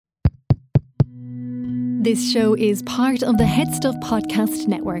This show is part of the Head Stuff Podcast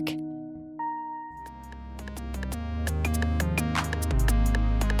Network.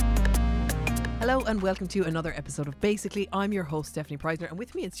 Hello and welcome to another episode of Basically. I'm your host Stephanie Preisner, and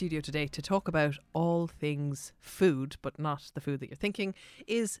with me in studio today to talk about all things food, but not the food that you're thinking,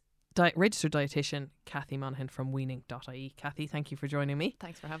 is registered dietitian Kathy Monaghan from weaning.ie. Kathy, thank you for joining me.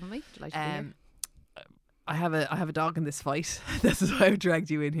 Thanks for having me. Delighted to be here. I have a dog in this fight. This is why I've dragged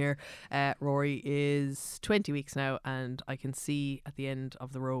you in here. Rory is 20 weeks now, and I can see at the end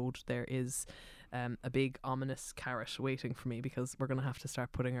of the road there is a big ominous carrot waiting for me, because we're going to have to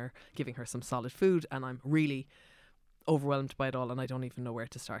start giving her some solid food, and I'm really overwhelmed by it all and I don't even know where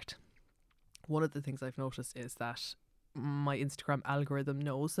to start. One of the things I've noticed is that my Instagram algorithm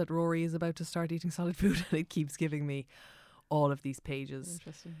knows that Rory is about to start eating solid food, and it keeps giving me all of these pages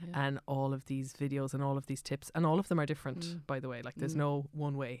and all of these videos and all of these tips, and all of them are different, by the way. Like, there's no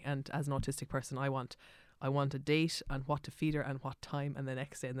one way, and as an autistic person I want a date and what to feed her and what time, and the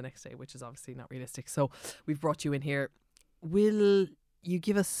next day, which is obviously not realistic. So we've brought you in here. Will you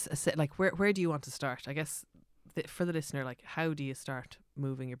give us a set, like, where do you want to start? I guess for the listener, like, how do you start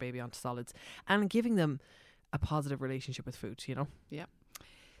moving your baby onto solids and giving them a positive relationship with food, you know? Yeah.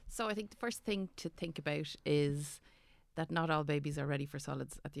 So I think the first thing to think about is that not all babies are ready for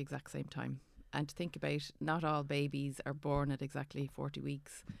solids at the exact same time. And to think about, not all babies are born at exactly 40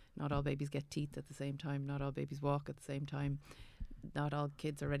 weeks. Not all babies get teeth at the same time. Not all babies walk at the same time. Not all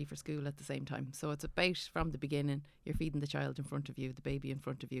kids are ready for school at the same time. So it's about, from the beginning, you're feeding the child in front of you, the baby in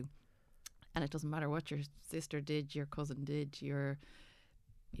front of you. And it doesn't matter what your sister did, your cousin did, your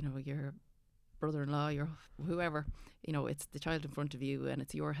brother-in-law, your whoever. You know, it's the child in front of you, and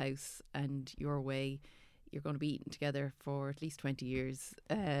it's your house and your way. You're going to be eating together for at least 20 years,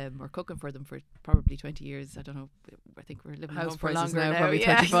 or cooking for them for probably 20 years. I don't know. I think we're living House home for prices longer now, probably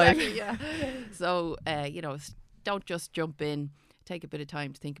Yeah, 25. exactly, yeah. So, don't just jump in. Take a bit of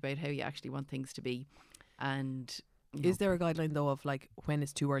time to think about how you actually want things to be. And Is there a guideline, though, of like when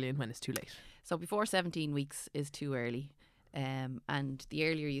is too early and when is too late? So before 17 weeks is too early. And the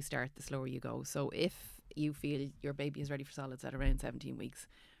earlier you start, the slower you go. So if you feel your baby is ready for solids at around 17 weeks,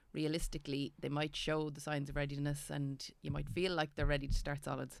 realistically, they might show the signs of readiness and you might feel like they're ready to start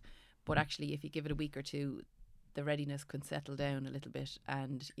solids. But actually, if you give it a week or two, the readiness can settle down a little bit,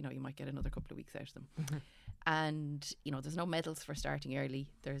 and, you know, you might get another couple of weeks out of them. Mm-hmm. And, you know, there's no medals for starting early.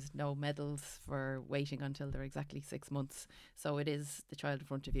 There's no medals for waiting until they're exactly 6 months. So it is the child in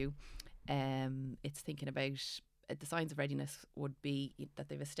front of you. It's thinking about the signs of readiness would be that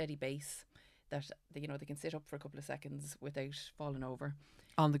they have a steady base, that they can sit up for a couple of seconds without falling over.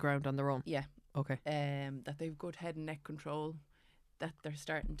 On the ground on their own? Yeah. Okay. That they've good head and neck control, that they're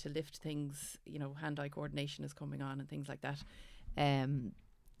starting to lift things, you know, hand-eye coordination is coming on and things like that. And,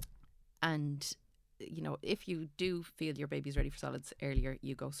 you know, if you do feel your baby's ready for solids earlier,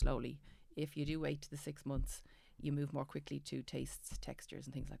 you go slowly. If you do wait to the 6 months, you move more quickly to tastes, textures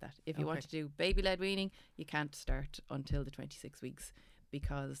and things like that. If you want to do baby-led weaning, you can't start until the 26 weeks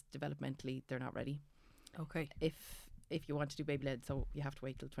because developmentally they're not ready. Okay. If you want to do baby-led, so you have to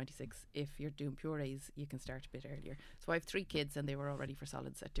wait till 26. If you're doing purees, you can start a bit earlier. So I have 3 kids and they were all ready for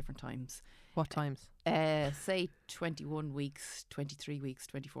solids at different times. What times? Say 21 weeks, 23 weeks,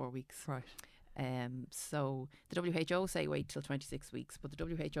 24 weeks. Right. So the WHO say wait till 26 weeks, but the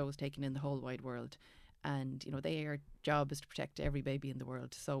WHO is taking in the whole wide world. And, you know, their job is to protect every baby in the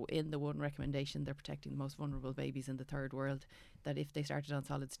world. So in the one recommendation, they're protecting the most vulnerable babies in the third world, that if they started on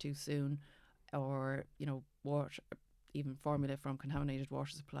solids too soon, or, you know, even formula from contaminated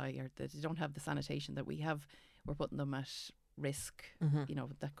water supply, or that they don't have the sanitation that we have, we're putting them at risk, you know,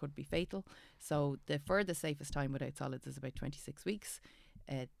 that could be fatal. So the furthest safest time without solids is about 26 weeks.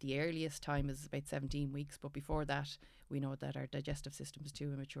 The earliest time is about 17 weeks, but before that, we know that our digestive system is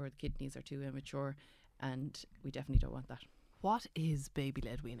too immature, the kidneys are too immature, and we definitely don't want that. What is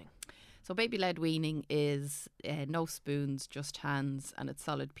baby-led weaning? So baby-led weaning is no spoons, just hands, and it's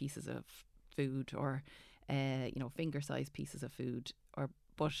solid pieces of food, or finger-sized pieces of food,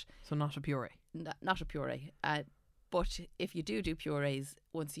 so not a puree. Not a puree. But if you do purees,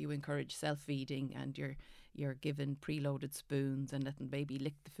 once you encourage self-feeding and you're given preloaded spoons and letting baby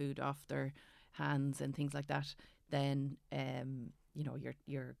lick the food off their hands and things like that, then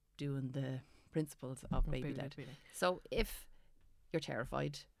you're doing the principles of baby-led. So if you're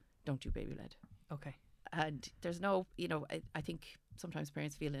terrified, don't do baby-led. Okay. And there's no, I think sometimes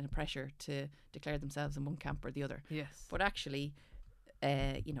parents feel in a pressure to declare themselves in one camp or the other. Yes. But actually,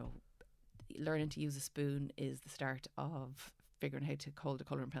 learning to use a spoon is the start of figuring how to hold a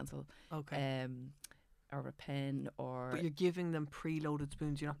colouring pencil. Okay. Or a pen, or... But you're giving them preloaded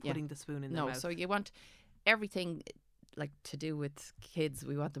spoons, you're not putting the spoon in their mouth. No, so you want... everything like to do with kids,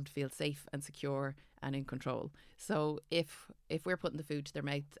 we want them to feel safe and secure and in control. So if we're putting the food to their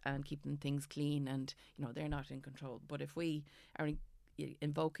mouth and keeping things clean, and they're not in control. But if we are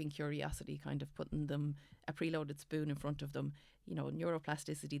invoking curiosity, kind of putting them a preloaded spoon in front of them,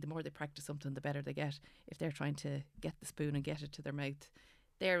 neuroplasticity, the more they practice something, the better they get. If they're trying to get the spoon and get it to their mouth,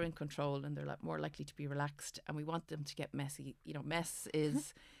 they're in control and they're more likely to be relaxed. And we want them to get messy. Mess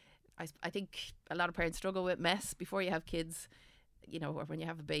is, I think a lot of parents struggle with mess before you have kids, or when you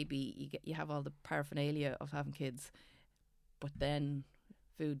have a baby, you have all the paraphernalia of having kids, but then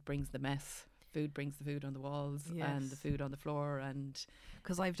food brings the mess. Food brings the food on the walls and the food on the floor. And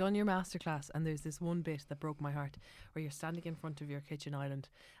because I've done your masterclass, and there's this one bit that broke my heart where you're standing in front of your kitchen island,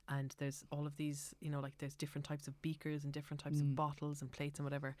 and there's all of these, like there's different types of beakers and different types of bottles and plates and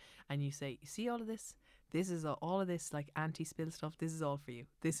whatever, and you say, you see all of this? This is all of this like anti-spill stuff. This is all for you.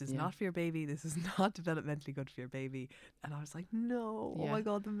 This is not for your baby. This is not developmentally good for your baby. And I was like, no, oh my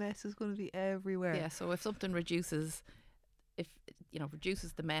God, the mess is going to be everywhere. Yeah, so if something reduces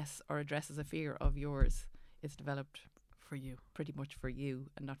the mess or addresses a fear of yours, it's developed for you, pretty much for you,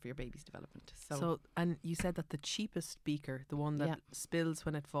 and not for your baby's development. So and you said that the cheapest beaker, the one that spills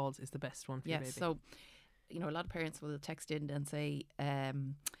when it falls, is the best one for your baby. So a lot of parents will text in and say,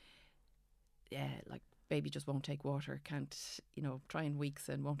 like, baby just won't take water, can't, try in weeks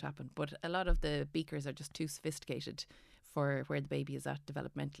and won't happen. But a lot of the beakers are just too sophisticated for where the baby is at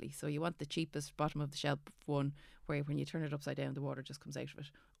developmentally. So you want the cheapest, bottom of the shelf one, where when you turn it upside down, the water just comes out of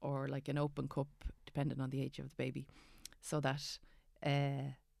it, or like an open cup, depending on the age of the baby, so that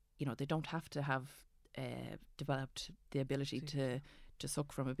they don't have to have developed the ability to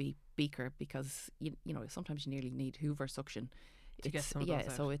suck from a beaker, because sometimes you nearly need Hoover suction.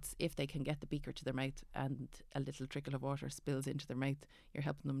 So it's if they can get the beaker to their mouth and a little trickle of water spills into their mouth, you're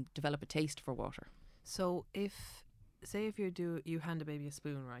helping them develop a taste for water. So if you hand a baby a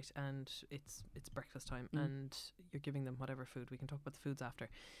spoon, right, and it's breakfast time and you're giving them whatever food, we can talk about the foods after,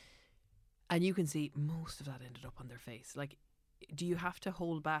 and you can see most of that ended up on their face, like, do you have to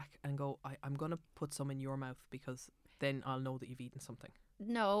hold back and go, I'm going to put some in your mouth because then I'll know that you've eaten something?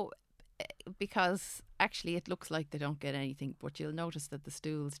 No, because actually it looks like they don't get anything, but you'll notice that the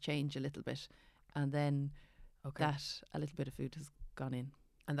stools change a little bit, and then that a little bit of food has gone in.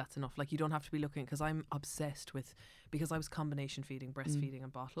 And that's enough. Like, you don't have to be looking, because I'm obsessed with, because I was combination feeding, breastfeeding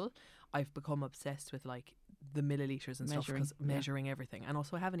and bottle, I've become obsessed with like the millilitres and stuff, because measuring everything. And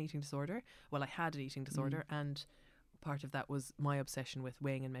also I have an eating disorder. Well, I had an eating disorder, and part of that was my obsession with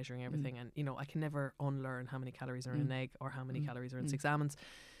weighing and measuring everything. And I can never unlearn how many calories are in an egg or how many calories are in 6 almonds.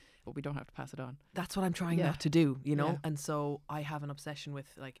 But we don't have to pass it on. That's what I'm trying not to do, And so I have an obsession with,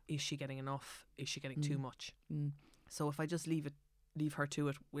 like, is she getting enough? Is she getting too much? So if I just leave her to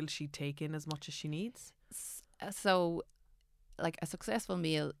it, will she take in as much as she needs? So, like, a successful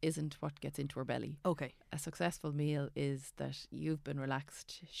meal isn't what gets into her belly. Okay. A successful meal is that you've been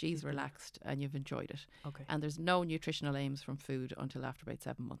relaxed, she's relaxed, and you've enjoyed it. Okay. And there's no nutritional aims from food until after about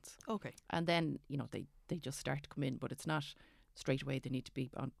 7 months. Okay. And then, they just start to come in, but it's not straight away they need to be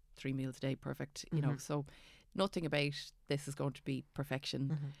on 3 meals a day, perfect, so nothing about this is going to be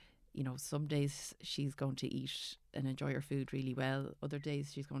perfection. Some days she's going to eat and enjoy her food really well. Other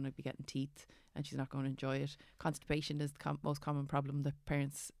days she's going to be getting teeth and she's not going to enjoy it. Constipation is the most common problem that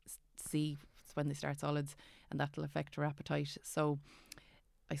parents see when they start solids, and that will affect her appetite. So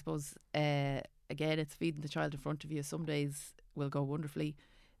I suppose, again, it's feeding the child in front of you. Some days will go wonderfully,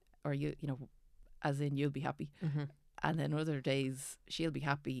 or as in you'll be happy. And then other days she'll be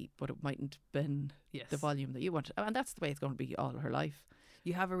happy, but it mightn't have been the volume that you want. And that's the way it's going to be all her life.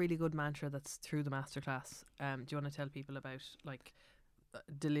 You have a really good mantra that's through the masterclass. Do you want to tell people about, like,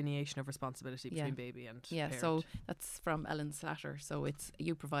 delineation of responsibility between baby and parent? So that's from Ellen Slatter. So it's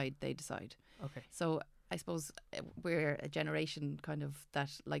you provide, they decide. Okay. So I suppose we're a generation kind of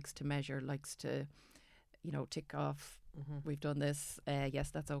that likes to measure, likes to, tick off. We've done this.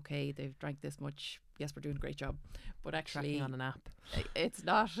 Yes, that's okay. They've drank this much. Yes, we're doing a great job. But actually, tracking on an app, it's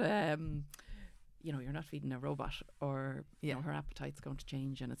not. You're not feeding a robot, or her appetite's going to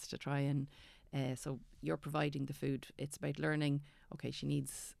change, and it's to try and. So you're providing the food. It's about learning. Okay, she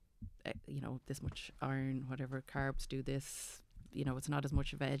needs, this much iron, whatever carbs. Do this. It's not as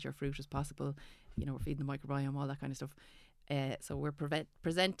much veg or fruit as possible. We're feeding the microbiome, all that kind of stuff. So we're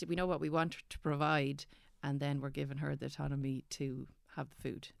present. We know what we want to provide. And then we're giving her the autonomy to have the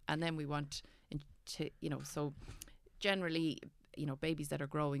food. And then we want to, so generally, babies that are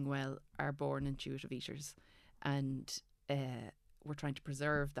growing well are born intuitive eaters. And we're trying to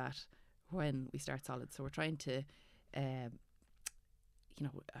preserve that when we start solids. So we're trying to,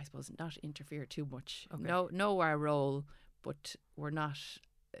 I suppose not interfere too much. Okay. Know our role, but we're not,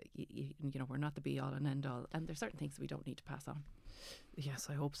 we're not the be all and end all. And there's certain things we don't need to pass on. Yes,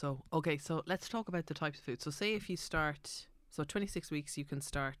 I hope so. Okay, so let's talk about the types of food. So say if you start, so 26 weeks you can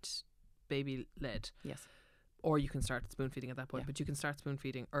start baby led. Yes. Or you can start spoon feeding at that point, Yeah. but you can start spoon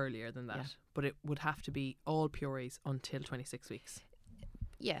feeding earlier than that. Yeah. But it would have to be all purees until 26 weeks.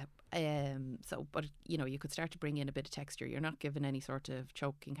 Yeah. But you could start to bring in a bit of texture. You're not given any sort of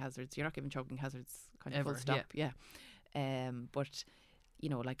choking hazards. You're not given choking hazards kind of Ever, full stop. Yeah. But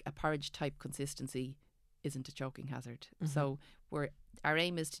like a porridge type consistency isn't a choking hazard. Mhm. So our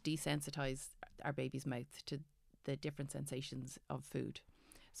aim is to desensitize our baby's mouth to the different sensations of food.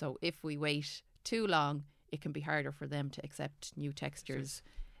 So if we wait too long, it can be harder for them to accept new textures.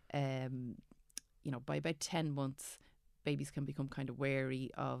 By about 10 months, babies can become kind of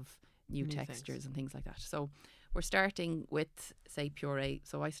wary of new textures things. and things like that. So we're starting with, say, puree.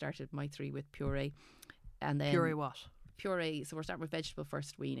 So I started my 3 with puree. And then Puree what? puree. So we're starting with vegetable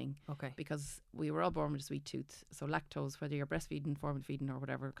first weaning, Okay. because we were all born with a sweet tooth. So lactose, whether you're breastfeeding, formula feeding, or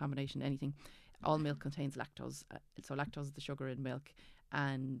whatever combination, anything, all milk contains lactose. So lactose is the sugar in milk.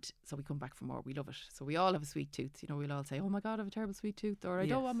 And so we come back for more. We love it. So we all have a sweet tooth. We'll all say, "Oh my God, I have a terrible sweet tooth," or "I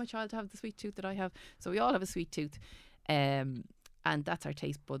don't Yes. want my child to have the sweet tooth that I have." So we all have a sweet tooth. And that's our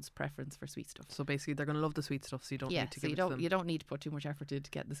taste buds' preference for sweet stuff. So basically they're going to love the sweet stuff, so you don't need to so give it to them. you don't need to put too much effort into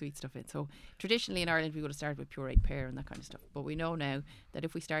getting the sweet stuff in. So traditionally in Ireland we would have started with pureed pear and that kind of stuff. But we know now that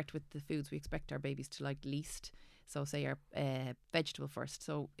if we start with the foods we expect our babies to like least, so say our vegetable first.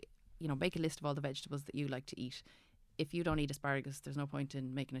 So make a list of all the vegetables that you like to eat. If you don't eat asparagus, there's no point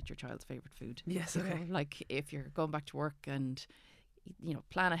in making it your child's favourite food. Yes, You know, okay. like if you're going back to work and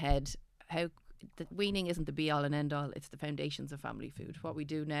plan ahead. The weaning isn't the be all and end all. It's the foundations of family food. What we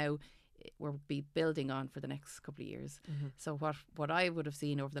do now, we'll be building on for the next couple of years. Mm-hmm. So what I would have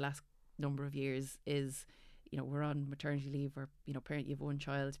seen over the last number of years is, we're on maternity leave, or parent, you have one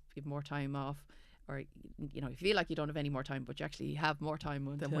child, you have more time off, or you feel like you don't have any more time, but you actually have more time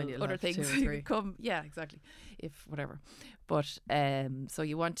until when you'll other have 2 things or 3. come. Yeah, exactly. If whatever, but so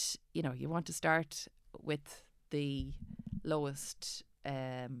you want to start with the lowest.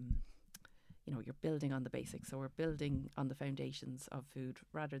 You're building on the basics. So we're building on the foundations of food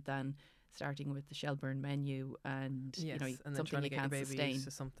rather than starting with the Shelburne menu and Yes, and then something trying you to get your can't baby sustain. used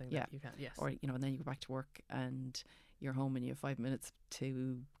to something Yeah. that you can't. Yes. Or and then you go back to work and you're home and you have 5 minutes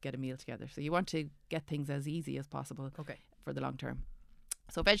to get a meal together. So you want to get things as easy as possible Okay. for the long term.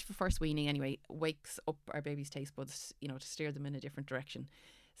 So vegetable first weaning anyway wakes up our baby's taste buds, to steer them in a different direction.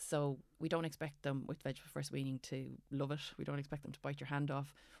 So we don't expect them with vegetable first weaning to love it. We don't expect them to bite your hand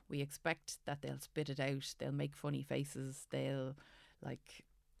off. We expect that they'll spit it out. They'll make funny faces. They'll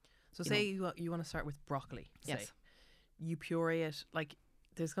So say you want to start with broccoli. Say. Yes. You puree it. Like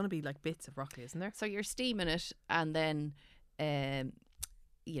there's going to be like bits of broccoli, isn't there? So you're steaming it, and then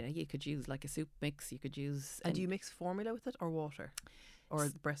you could use like a soup mix. You could use. And do you mix formula with it or water? Or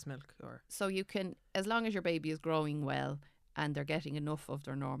breast milk? Or So you can, as long as your baby is growing well and they're getting enough of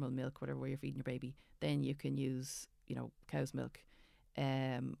their normal milk, whatever way you're feeding your baby, then you can use, cow's milk,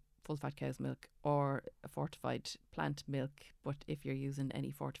 full fat cow's milk, or a fortified plant milk. But if you're using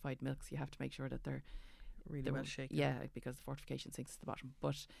any fortified milks, you have to make sure that they're really well shaken? Yeah, because the fortification sinks to the bottom.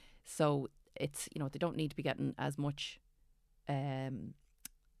 But so it's, they don't need to be getting as much.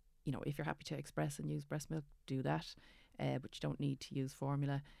 If you're happy to express and use breast milk, do that. But you don't need to use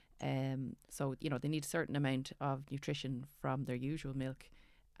formula. So they need a certain amount of nutrition from their usual milk,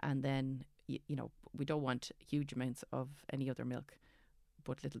 and then we don't want huge amounts of any other milk,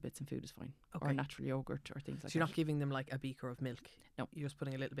 but little bits in food is fine, or Okay. natural yogurt or things like So you're that. not giving them like a beaker of milk. No. You're just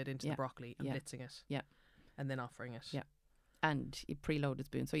putting a little bit into Yeah. the broccoli and Yeah. blitzing it. Yeah. And then offering it. Yeah. And you preload a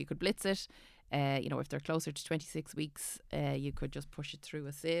spoon, so you could blitz it. If they're closer to 26 weeks, you could just push it through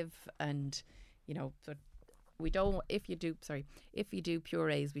a sieve, and so we don't. If you do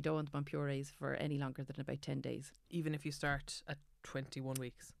purees, we don't want them on purees for any longer than about 10 days. Even if you start at 21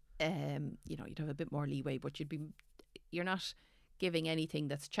 weeks. You'd have a bit more leeway, but you're not giving anything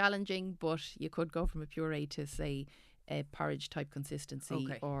that's challenging, but you could go from a puree to, say, a porridge type consistency.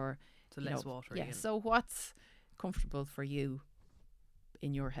 Okay. Or So less watery. yeah. and- So what's comfortable for you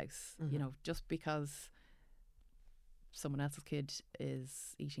in your house? Mhm. Just because someone else's kid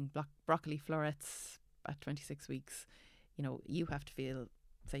is eating broccoli florets at 26 weeks, you have to feel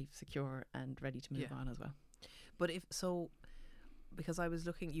safe, secure, and ready to move Yeah. on as well. But because I was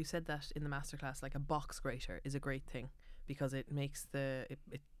looking, you said that in the masterclass, like a box grater is a great thing because it makes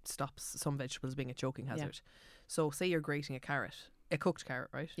it stops some vegetables being a choking hazard. So say you're grating a cooked carrot,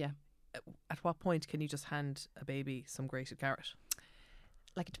 right? Yeah. At what point can you just hand a baby some grated carrot?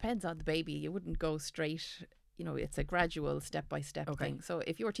 like it depends on the baby. You wouldn't go straight. You know, it's a gradual step-by-step Okay. thing. So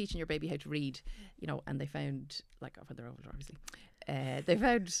if you were teaching your baby how to read, you know, and they found, like, when they're older, obviously, they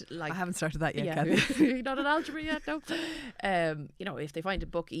found, like... I haven't started that yet, yeah, Kathy. you're not an algebra yet, no. You know, if they find a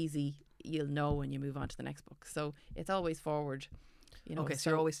book easy, you'll know when you move on to the next book. So it's always forward, you know. Okay, so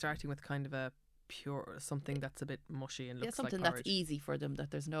you're always starting with kind of a pure, something that's a bit mushy and looks something like that's porridge. easy for them,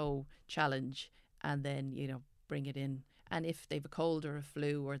 that there's no challenge, and then, you know, bring it in. And if they've a cold or a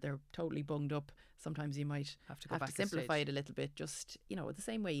flu or they're totally bunged up, sometimes you might Have to go have back to a simplify stage. it a little bit. Just, you know, the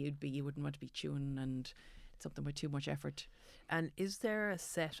same way you wouldn't want to be chewing and something with too much effort. And is there a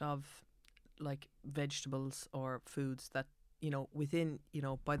set of like vegetables or foods that, you know, within, you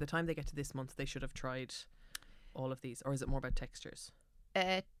know, by the time they get to this month, they should have tried all of these? Or is it more about textures?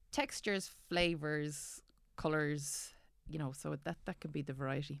 Textures, flavours, colours, you know, so that could be the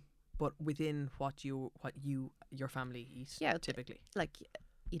variety. But within what your family eat, Yeah, typically. Like,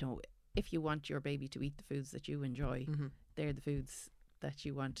 you know, if you want your baby to eat the foods that you enjoy, Mm-hmm. they're the foods that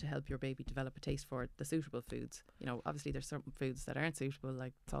you want to help your baby develop a taste for, the suitable foods. You know, obviously there's certain foods that aren't suitable,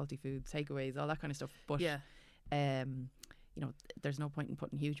 like salty foods, takeaways, all that kind of stuff. But Yeah. you know, there's no point in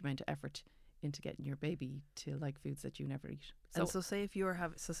putting huge amount of effort into getting your baby to like foods that you never eat. And so say if you're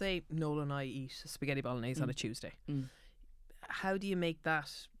say Noel and I eat spaghetti bolognese on a Tuesday. Mm. How do you make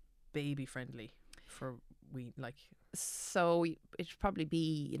that baby friendly for So it'd probably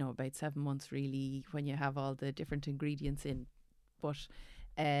be, you know, about 7 months really when you have all the different ingredients in. But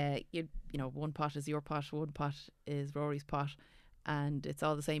you know, one pot is your pot, one pot is Rory's pot, and it's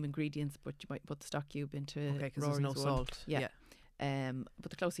all the same ingredients, but you might put the stock cube into okay, because Rory's there's no one. salt. Yeah. But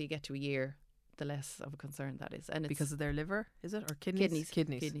the closer you get to a year, the less of a concern that is. And it's Because of their liver, is it? Or kidneys?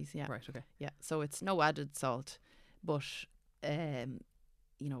 Kidneys, yeah. Right, okay. Yeah. So it's no added salt, but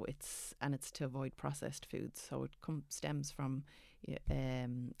you know, it's to avoid processed foods. So it stems from you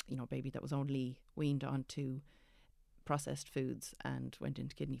know, baby that was only weaned onto processed foods and went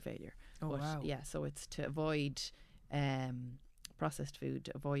into kidney failure. Oh, But wow. yeah, so it's to avoid processed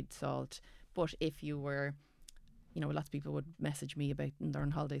food, avoid salt. But if you were, you know, lots of people would message me about they're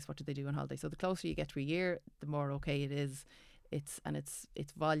on holidays, what do they do on holidays? So the closer you get to a year, the more okay it is. It's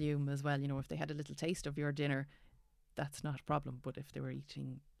volume as well. You know, if they had a little taste of your dinner, that's not a problem. But if they were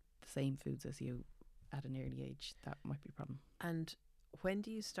eating the same foods as you at an early age, that might be a problem. And when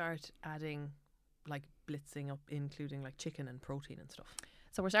do you start adding, like, blitzing up, including like chicken and protein and stuff?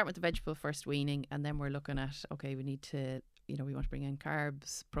 So we're starting with the vegetable first weaning, and then we're looking at, okay, we need to, you know, we want to bring in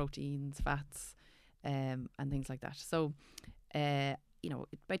carbs, proteins, fats, and things like that. So, you know,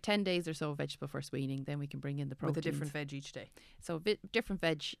 by 10 days or so vegetable first weaning, then we can bring in the proteins. With a different veg each day? So different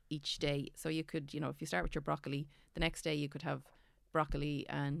veg each day. So you could, you know, if you start with your broccoli, the next day you could have broccoli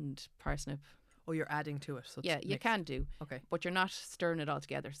and parsnip. Oh, you're adding to it. So it's Yeah, you mixed. can do. Okay. But you're not stirring it all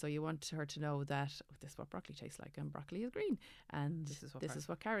together. So you want her to know that this is what broccoli tastes like, and broccoli is green, and This is what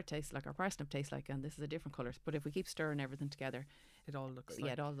what carrot tastes like, or parsnip tastes like, and this is a different colours. But if we keep stirring everything together, It all looks yeah,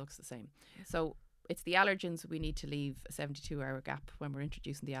 like... it all looks the same. So it's the allergens. We need to leave a 72-hour gap when we're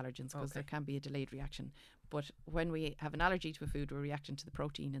introducing the allergens, because there can be a delayed reaction. But when we have an allergy to a food, we're reacting to the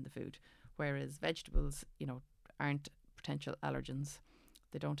protein in the food, whereas vegetables, you know, aren't potential allergens.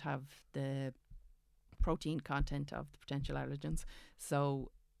 They don't have the protein content of the potential allergens,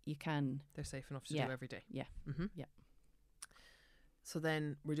 so you can... They're safe enough to Yeah. do every day. Yeah. Mm-hmm. Yeah. So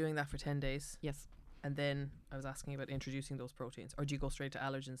then we're doing that for 10 days. Yes. And then I was asking about introducing those proteins. Or do you go straight to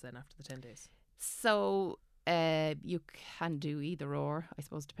allergens then after the 10 days? So you can do either or. I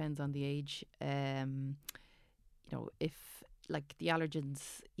suppose depends on the age. You know, if like the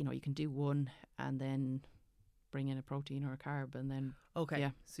allergens, you know, you can do one and then bring in a protein or a carb, and then Okay.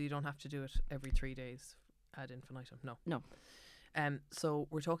 Yeah. So you don't have to do it every 3 days ad infinitum. No. No. So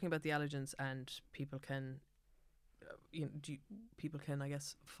we're talking about the allergens, and people can, people can, I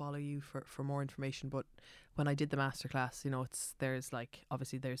guess, follow you for more information. But when I did the masterclass, you know, there's like,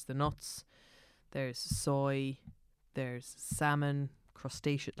 obviously there's the nuts, there's soy, there's salmon,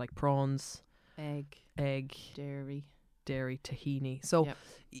 crustacean like prawns, egg, dairy, tahini. So Yep.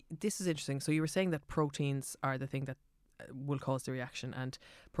 This is interesting. So you were saying that proteins are the thing that will cause the reaction, and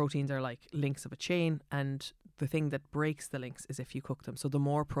proteins are like links of a chain, and the thing that breaks the links is if you cook them. So the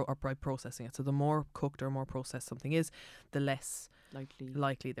more or by processing it, so the more cooked or more processed something is, the less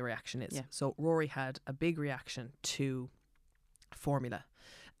likely the reaction is. Yeah. So Rory had a big reaction to formula,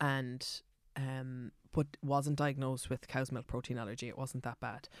 and but wasn't diagnosed with cow's milk protein allergy. It wasn't that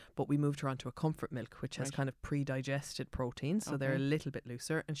bad. But we moved her onto a comfort milk, which has Right. kind of pre-digested proteins, so they're a Okay. little bit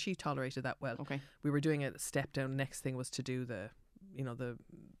looser, and she tolerated that well. Okay. We were doing a step down. Next thing was to do the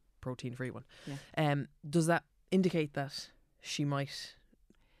protein free one. Yeah. Does that indicate that she might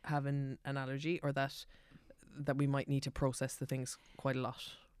having an allergy, or that we might need to process the things quite a lot?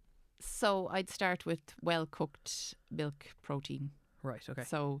 So I'd start with well cooked milk protein. Right. Okay.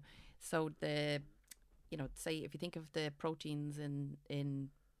 So the, say if you think of the proteins in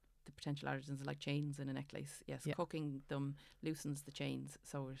the potential allergens, like chains in a necklace, yes, Yeah. cooking them loosens the chains,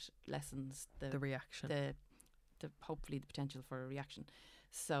 so it lessens The reaction. the hopefully the potential for a reaction.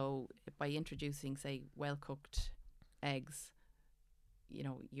 So by introducing, say, well cooked eggs,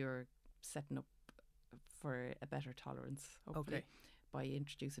 you're setting up for a better tolerance, hopefully, Okay. by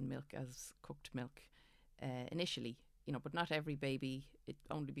introducing milk as cooked milk initially. But not every baby,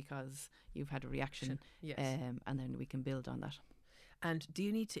 only because you've had a reaction. Yes. And then we can build on that. And do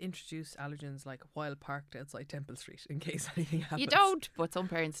you need to introduce allergens like while parked outside Temple Street in case anything happens? You don't, but some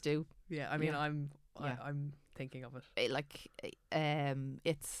parents do. Yeah, I mean, Yeah. I'm thinking of it.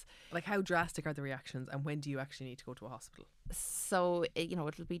 It's Like, how drastic are the reactions, and when do you actually need to go to a hospital? so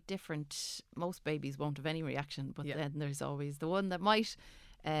it'll be different. Most babies won't have any reaction, but Yeah. then there's always the one that might.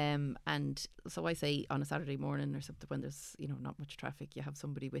 And so I say on a Saturday morning or something, when there's not much traffic, you have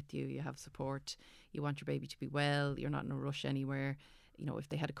somebody with you, you have support, you want your baby to be well, you're not in a rush anywhere. If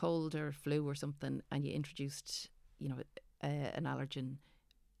they had a cold or flu or something, and you introduced an allergen,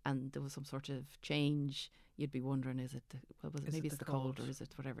 and there was some sort of change, you'd be wondering, is it maybe it's the cold, or is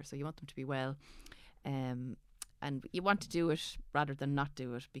it whatever. So you want them to be well, and you want to do it rather than not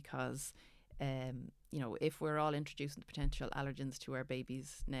do it, because if we're all introducing the potential allergens to our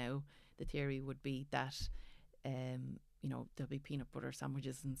babies now, the theory would be that there'll be peanut butter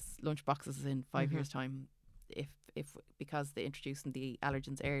sandwiches and lunch boxes in 5 years' time, if because they're introducing the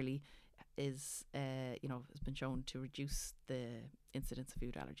allergens early is has been shown to reduce the incidence of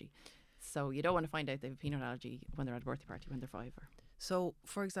food allergy. So you don't want to find out they have a peanut allergy when they're at a birthday party when they're 5. So,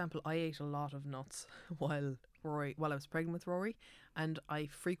 for example, I ate a lot of nuts while I was pregnant with Rory, and I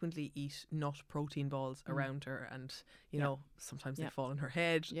frequently eat nut protein balls around her, and sometimes they fall on her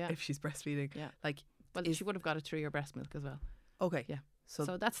head if she's breastfeeding. Yeah. Like, well, she would have got it through your breast milk as well. okay, Yeah.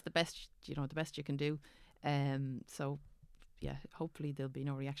 So that's the best, the best you can do. So yeah, hopefully there'll be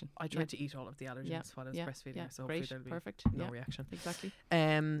no reaction. I tried to eat all of the allergens while I was breastfeeding, Yeah. so Great. hopefully there'll be Perfect. no reaction. Exactly.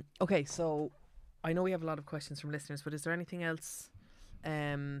 Okay, so I know we have a lot of questions from listeners, but is there anything else?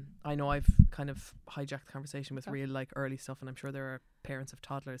 I know I've kind of hijacked the conversation with real early stuff, and I'm sure there are parents of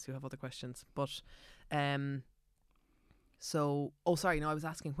toddlers who have other questions. But I was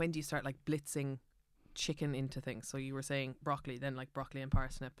asking, when do you start blitzing chicken into things? So you were saying broccoli, then broccoli and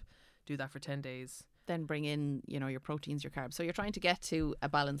parsnip, do that for 10 days. Then bring in, your proteins, your carbs. So you're trying to get to a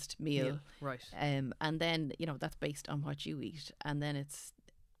balanced meal. Right. And then, that's based on what you eat. And then it's,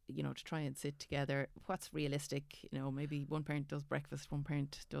 to try and sit together. What's realistic? Maybe one parent does breakfast, one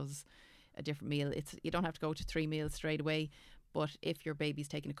parent does a different meal. You don't have to go to 3 meals straight away. But if your baby's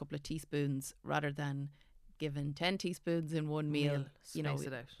taking a couple of teaspoons rather than giving 10 teaspoons in one meal, space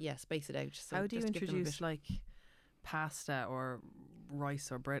it out. Yeah, space it out. So how do you just give them a introduce bit. pasta or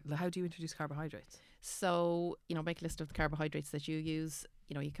rice or bread? How do you introduce carbohydrates? So, make a list of the carbohydrates that you use.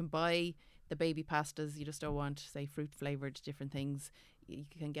 You can buy the baby pastas. You just don't want, say, fruit flavoured different things. You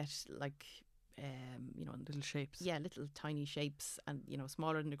can get little shapes. Yeah, little tiny shapes, and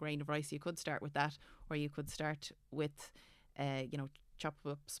smaller than a grain of rice. You could start with that, or you could start with chop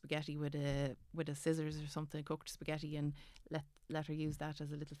up spaghetti with a scissors or something, cooked spaghetti, and let her use that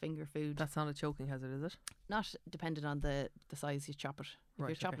as a little finger food. That's not a choking hazard, is it? Not dependent on the size you chop it. If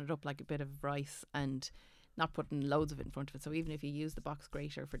you're chopping it up like a bit of rice and not putting loads of it in front of it, so even if you use the box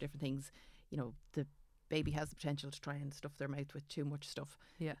grater for different things, the baby has the potential to try and stuff their mouth with too much stuff.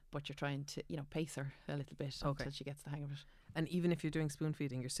 Yeah. But you're trying to, pace her a little bit until she gets the hang of it. And even if you're doing spoon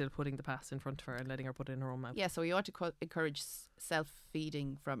feeding, you're still putting the pasta in front of her and letting her put it in her own mouth. Yeah, so you want to encourage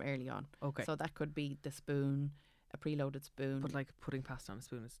self-feeding from early on. Okay. So that could be the spoon, a preloaded spoon. But putting pasta on a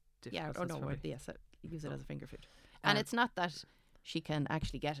spoon is difficult. Yes, use it as a finger food. And it's not that she can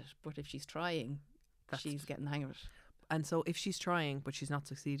actually get it, but if she's trying, she's getting the hang of it. And so if she's trying but she's not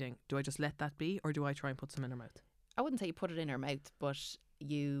succeeding, do I just let that be, or do I try and put some in her mouth? I wouldn't say you put it in her mouth, but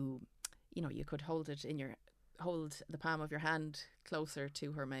you could hold the palm of your hand closer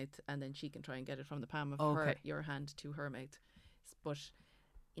to her mouth, and then she can try and get it from the palm of your hand to her mouth. But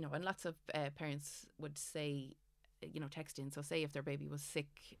and lots of parents would say, text in. So say if their baby was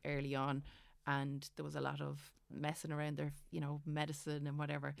sick early on, and there was a lot of messing around their, medicine and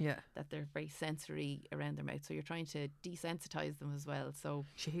whatever, that they're very sensory around their mouth. So you're trying to desensitize them as well. So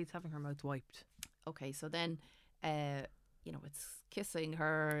she hates having her mouth wiped. Okay, so then, it's kissing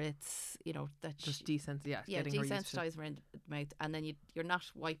her. It's that just getting desensitize her around the mouth, and then you're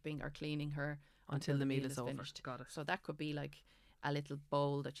not wiping or cleaning her until the meal is over. Finished. Got it. So that could be a little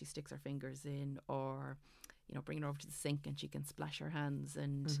bowl that she sticks her fingers in, or bringing her over to the sink and she can splash her hands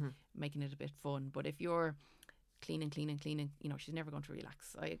and making it a bit fun. But if you're cleaning, she's never going to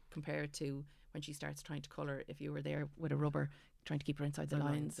relax. I compare it to when she starts trying to colour. If you were there with a rubber trying to keep her inside the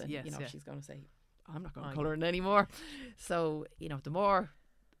lines, and she's going to say, I'm not going to colour it anymore. So the more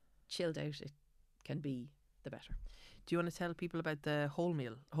chilled out it can be, the better. Do you want to tell people about the whole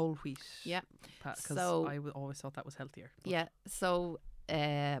wheat? Yeah, because I always thought that was healthier. Yeah, so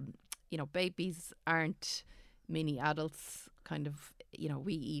babies aren't mini adults. Kind of,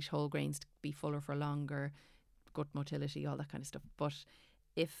 we eat whole grains to be fuller for longer, gut motility, all that kind of stuff. But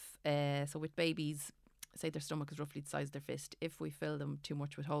if so with babies, say their stomach is roughly the size of their fist, if we fill them too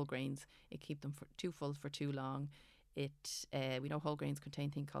much with whole grains, it keep them too full for too long. We know whole grains contain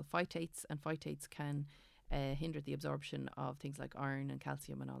a thing called phytates, and phytates can hinder the absorption of things like iron and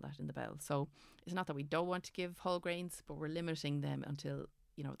calcium and all that in the bowel. So it's not that we don't want to give whole grains, but we're limiting them until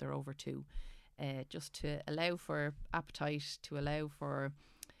they're over 2, just to allow for appetite, to allow for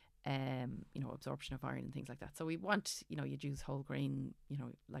absorption of iron and things like that. So we want you'd use whole grain,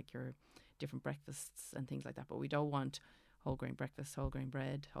 like your different breakfasts and things like that, but we don't want whole grain breakfast, whole grain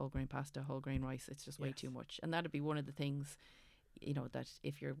bread, whole grain pasta, whole grain rice. It's just way too much. And that'd be one of the things that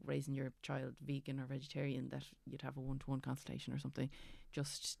if you're raising your child vegan or vegetarian, that you'd have a 1-to-1 consultation or something,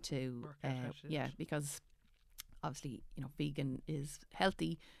 just to because obviously vegan is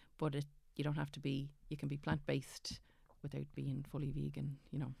healthy, but you don't have to be. You can be plant-based without being fully vegan.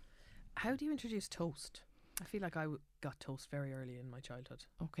 How do you introduce toast? I feel like I got toast very early in my childhood.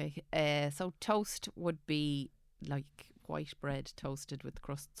 Okay, so toast would be like white bread toasted with the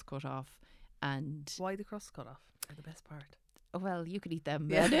crusts cut off. And why the crusts cut off? They're the best part. Oh, well, you could eat them.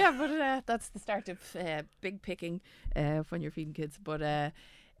 But that's the start of big picking when you're feeding kids. But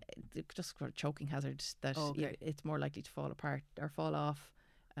just for a choking hazard, that it's more likely to fall apart or fall off.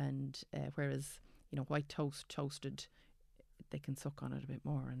 And whereas white toast toasted, they can suck on it a bit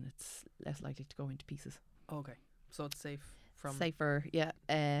more, and it's less likely to go into pieces. Okay, so it's safer, yeah.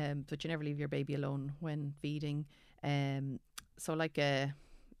 But you never leave your baby alone when feeding. So like a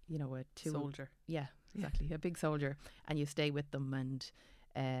soldier. Yeah, exactly. A big soldier, and you stay with them, and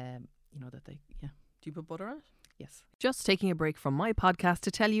that they. Yeah. Do you put butter on it? Yes. Just taking a break from my podcast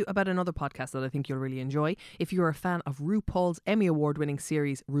to tell you about another podcast that I think you'll really enjoy. If you're a fan of RuPaul's Emmy Award-winning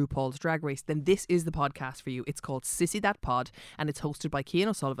series RuPaul's Drag Race, then this is the podcast for you. It's called Sissy That Pod, and it's hosted by Cian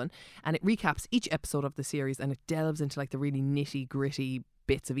O'Sullivan, and it recaps each episode of the series, and it delves into like the really nitty-gritty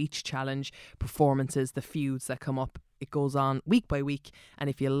bits of each challenge, performances, the feuds that come up. It goes on week by week, and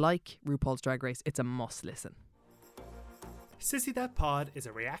if you like RuPaul's Drag Race, it's a must listen. Sissy That Pod is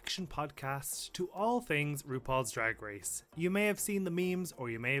a reaction podcast to all things RuPaul's Drag Race. You may have seen the memes or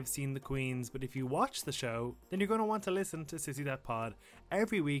you may have seen the queens, but if you watch the show, then you're going to want to listen to Sissy That Pod.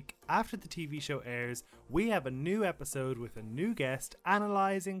 Every week after the TV show airs, we have a new episode with a new guest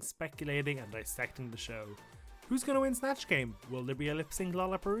analysing, speculating and dissecting the show. Who's going to win Snatch Game? Will there be a lip-sync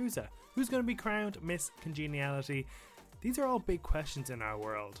Lollapalooza? Who's going to be crowned Miss Congeniality? These are all big questions in our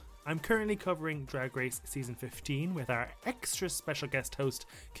world. I'm currently covering Drag Race Season 15 with our extra special guest host,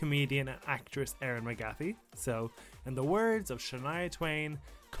 comedian and actress Erin McGathy. So, in the words of Shania Twain,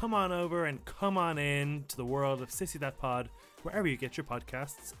 come on over and come on in to the world of Sissy That Pod, wherever you get your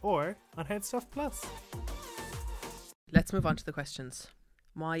podcasts, or on Headstuff Plus. Let's move on to the questions.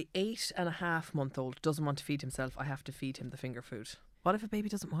 My 8.5-month-old doesn't want to feed himself. I have to feed him the finger food. What if a baby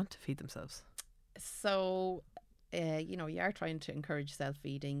doesn't want to feed themselves? So... you are trying to encourage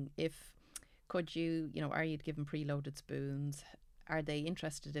self-feeding. Are you giving preloaded spoons? Are they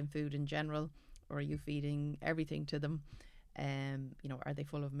interested in food in general, or are you feeding everything to them? Are they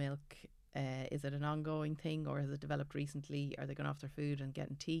full of milk? Is it an ongoing thing, or has it developed recently? Are they going off their food and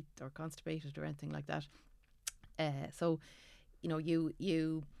getting teeth or constipated or anything like that?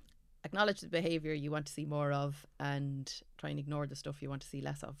 You acknowledge the behaviour you want to see more of and try and ignore the stuff you want to see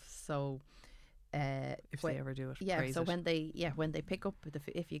less of. So if they ever do it, when they pick up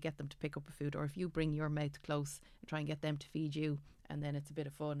if you get them to pick up a food, or if you bring your mouth close and try and get them to feed you, and then it's a bit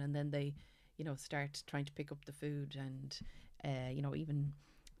of fun, and then they start trying to pick up the food, and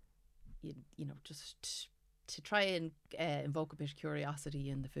just to try and invoke a bit of curiosity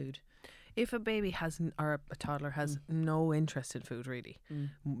in the food. If a baby or a toddler has no interest in food, really,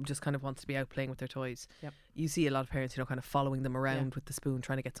 just kind of wants to be out playing with their toys, you see a lot of parents kind of following them around with the spoon,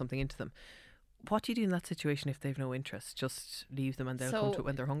 trying to get something into them. What do you do in that situation if they've no interest? Just leave them and they'll come to it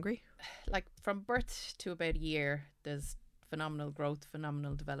when they're hungry? Like from birth to about a year, there's phenomenal growth,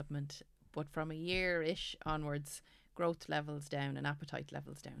 phenomenal development. But from a year-ish onwards, growth levels down and appetite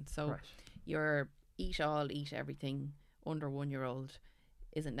levels down. So your eat all, eat everything under 1 year old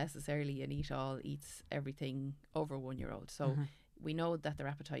isn't necessarily an eat all, eats everything over 1 year old. So we know that their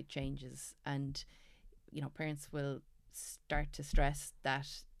appetite changes, and parents will start to stress that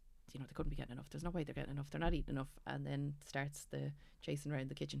they couldn't be getting enough. There's no way they're getting enough. They're not eating enough, and then starts the chasing around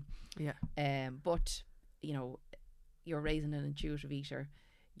the kitchen. Yeah. But you're raising an intuitive eater.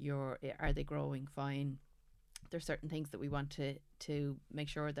 Are they growing fine? There's certain things that we want to make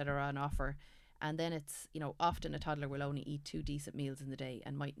sure that are on offer. And then it's, often a toddler will only eat 2 decent meals in the day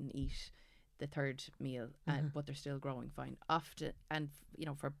and mightn't eat the third meal, but they're still growing fine. Often, and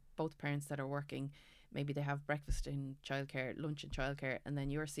for both parents that are working, maybe they have breakfast in childcare, lunch in childcare, and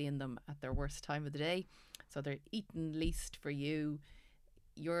then you're seeing them at their worst time of the day. So they're eating least for you.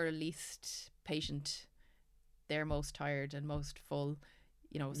 You're least patient. They're most tired and most full.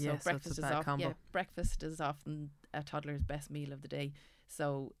 So breakfast is often a toddler's best meal of the day.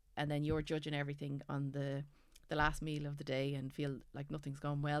 So, and then you're judging everything on the last meal of the day and feel like nothing's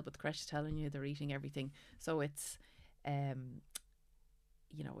gone well, but the creche is telling you they're eating everything. So it's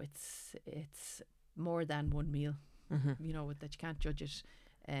it's more than one meal, that you can't judge it.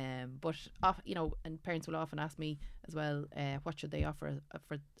 But and parents will often ask me as well, what should they offer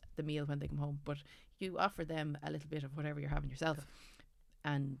for the meal when they come home? But you offer them a little bit of whatever you're having yourself,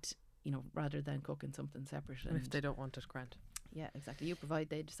 and rather than cooking something separate. And if they don't want it, grant. Yeah, exactly. You provide,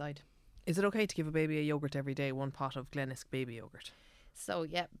 they decide. Is it okay to give a baby a yogurt every day, 1 pot of Glennisk baby yogurt? So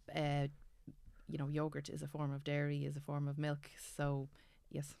yogurt is a form of dairy, is a form of milk. So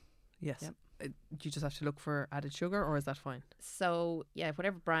yes. Yes. Yep. Do you just have to look for added sugar, or is that fine? So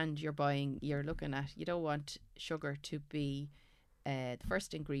whatever brand you're buying, you're looking at, you don't want sugar to be the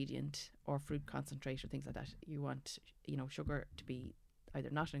first ingredient or fruit concentrate or things like that. You want sugar to be either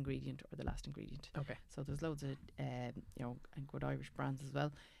not an ingredient or the last ingredient. Okay. So there's loads of and good Irish brands as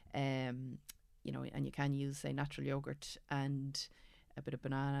well. And you can use, say, natural yogurt and a bit of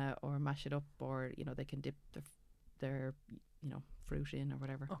banana, or mash it up, or they can dip their fruit in or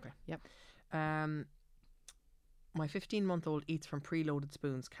whatever. Okay. Yep. My 15-month-old eats from preloaded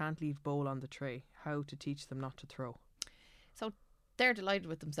spoons, can't leave bowl on the tray. How to teach them not to throw? So they're delighted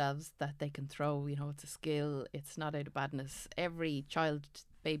with themselves that they can throw. It's a skill. It's not out of badness. Every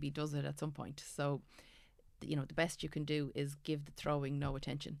baby does it at some point. So the best you can do is give the throwing no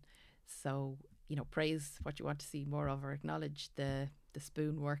attention. So praise what you want to see more of, or acknowledge the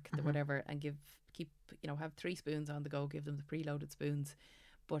spoon work, the whatever, and have 3 spoons on the go. Give them the preloaded spoons.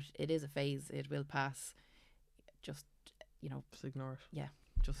 But it is a phase. It will pass. Just ignore it. Yeah,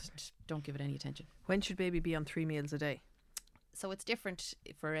 just don't give it any attention. When should baby be on 3 meals a day? So it's different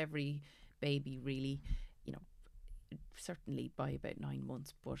for every baby, really. Certainly by about 9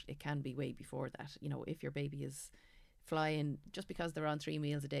 months, but it can be way before that. If your baby is flying, just because they're on 3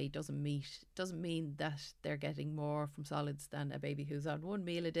 meals a day doesn't mean that they're getting more from solids than a baby who's on 1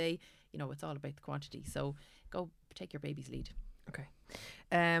 meal a day. It's all about the quantity. So go take your baby's lead. Okay.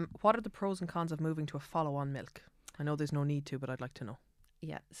 What are the pros and cons of moving to a follow-on milk? I know there's no need to, but I'd like to know.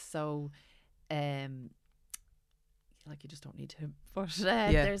 Yeah. So, you just don't need to. But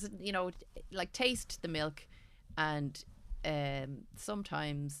there's, taste the milk, and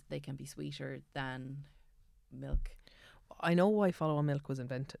sometimes they can be sweeter than milk. I know why follow-on milk was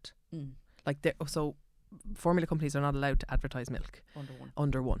invented. So formula companies are not allowed to advertise milk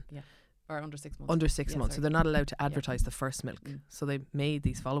under one. Yeah. Or under 6 months. Under 6 months. So they're not allowed to advertise the first milk. So they made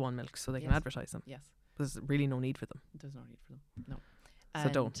these follow-on milks so they can advertise them. Yes. There's really no need for them. There's no need for them. No. So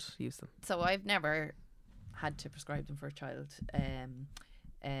don't use them. So I've never had to prescribe them for a child.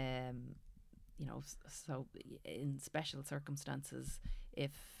 So in special circumstances,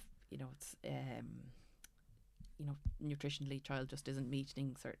 if it's nutritionally child just isn't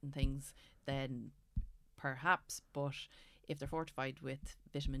meeting certain things, then perhaps. But if they're fortified with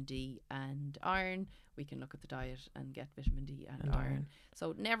vitamin D and iron, we can look at the diet and get vitamin D and iron.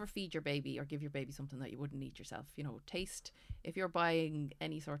 So never feed your baby or give your baby something that you wouldn't eat yourself. Taste. If you're buying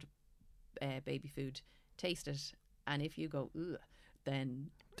any sort of baby food, taste it, and if you go ugh, then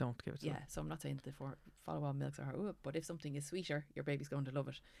don't give it to them. So I'm not saying that the follow-on milks are ugh, but if something is sweeter, your baby's going to love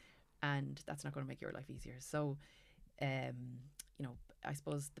it, and that's not going to make your life easier. So I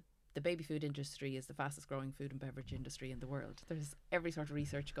suppose the baby food industry is the fastest growing food and beverage industry in the world. There's every sort of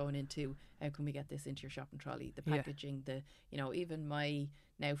research going into how can we get this into your shopping trolley, the packaging, even my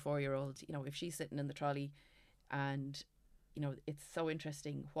now 4-year-old, if she's sitting in the trolley, and it's so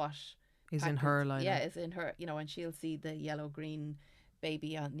interesting what is in her line. Yeah, it's in her, and she'll see the yellow green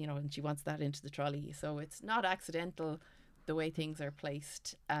baby on, and she wants that into the trolley. So it's not accidental the way things are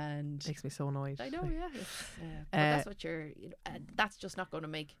placed, and makes me so annoyed. I know, yeah. But that's what that's just not going to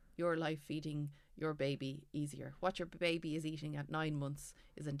make your life feeding your baby easier. What your baby is eating at 9 months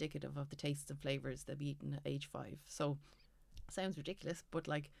is indicative of the tastes and flavours they'll be eating at age 5. So sounds ridiculous, but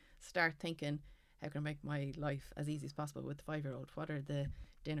like start thinking, how can I make my life as easy as possible with the 5-year-old? What are the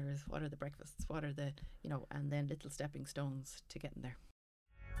dinners? What are the breakfasts? What are the, and then little stepping stones to getting there.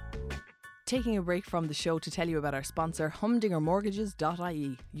 Taking a break from the show to tell you about our sponsor,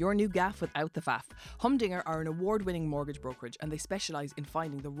 HumdingerMortgages.ie, your new gaff without the faff. Humdinger are an award-winning mortgage brokerage and they specialise in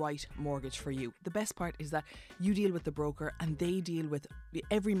finding the right mortgage for you. The best part is that you deal with the broker and they deal with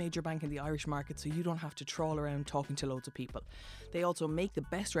every major bank in the Irish market, so you don't have to trawl around talking to loads of people. They also make the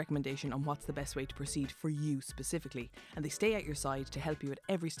best recommendation on what's the best way to proceed for you specifically, and they stay at your side to help you at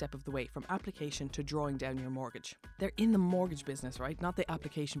every step of the way, from application to drawing down your mortgage. They're in the mortgage business, right? Not the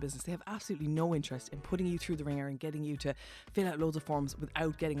application business. They have absolutely no interest in putting you through the ringer and getting you to fill out loads of forms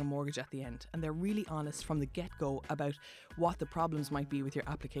without getting a mortgage at the end. And they're really honest from the get-go about what the problems might be with your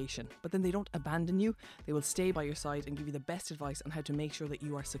application. But then they don't abandon you. They will stay by your side and give you the best advice on how to make sure that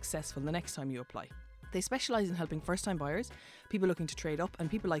you are successful the next time you apply. They specialise in helping first-time buyers, people looking to trade up, and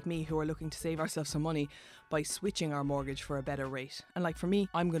people like me who are looking to save ourselves some money by switching our mortgage for a better rate. And like for me,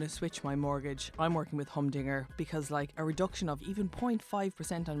 I'm going to switch my mortgage. I'm working with Humdinger because like a reduction of even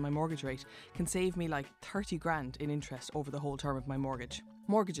 0.5% on my mortgage rate can save me like 30 grand in interest over the whole term of my mortgage.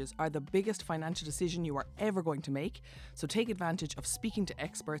 Mortgages are the biggest financial decision you are ever going to make, so take advantage of speaking to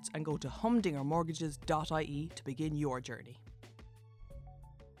experts and go to HumdingerMortgages.ie to begin your journey.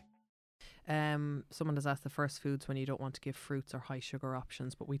 Someone has asked the first foods when you don't want to give fruits or high sugar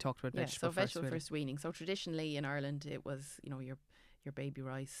options, but we talked about vegetable first. So vegetable first weaning. So traditionally in Ireland it was, your baby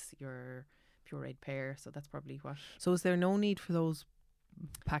rice, your pureed pear. So that's probably what. So is there no need for those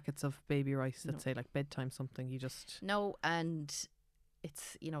packets of baby rice that say like bedtime something? You just no, and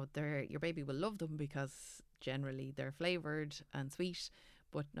it's your baby will love them because generally they're flavoured and sweet.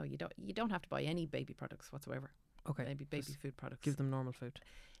 But no, you don't have to buy any baby products whatsoever. Okay, maybe baby food products. Give them normal food.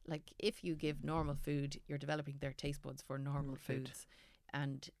 Like if you give normal food, you're developing their taste buds for normal foods,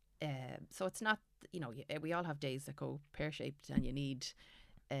 and so it's not. We all have days that go pear shaped, and you need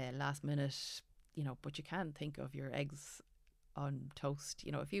last minute. But you can think of your eggs on toast.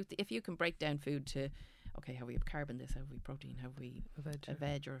 If you can break down food to, okay, have we carb in this? Have we protein? Have we a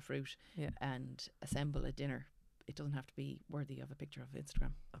veg or a fruit? Yeah. And assemble a dinner. It doesn't have to be worthy of a picture of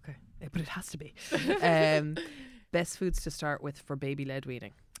Instagram. Okay, but it has to be. Best foods to start with for baby-led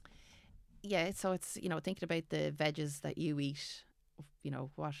weaning. Yeah, so it's thinking about the veggies that you eat.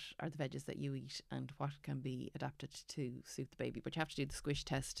 What are the veggies that you eat and what can be adapted to suit the baby? But you have to do the squish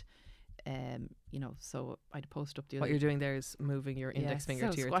test. So I had a post up the other. What you're doing there is moving your index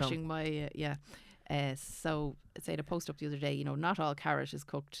finger to your thumb. Squashing my so say the post up the other day. Not all carrot is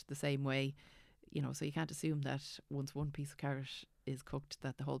cooked the same way. So you can't assume that once one piece of carrot is cooked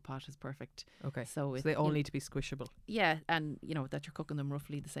that the whole pot is perfect. Okay. So they all need to be squishable. Yeah, and that you're cooking them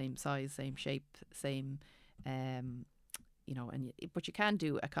roughly the same size, same shape, same but you can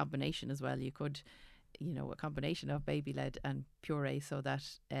do a combination as well. You could a combination of baby led and puree, so that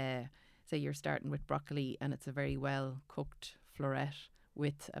say you're starting with broccoli and it's a very well cooked floret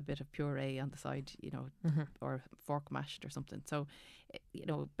with a bit of puree on the side, or fork mashed or something. So,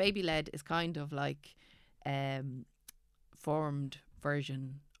 baby led is kind of like formed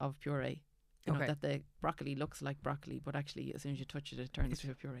version of puree. That the broccoli looks like broccoli, but actually as soon as you touch it, it turns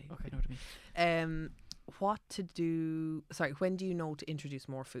into a puree. Okay. You know what I mean? What to do? Sorry, when do you know to introduce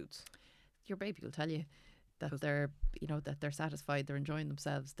more foods? Your baby will tell you that they're that they're satisfied, they're enjoying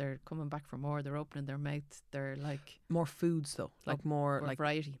themselves, they're coming back for more, they're opening their mouth, they're like more foods though, like more like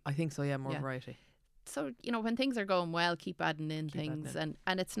variety. I think so, yeah, more variety. So when things are going well, keep adding in things, and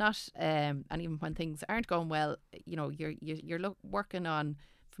it's not and even when things aren't going well, you're working on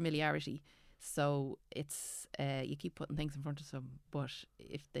familiarity. So it's you keep putting things in front of them, but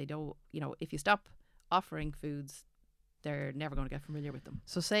if they don't, if you stop offering foods, they're never going to get familiar with them.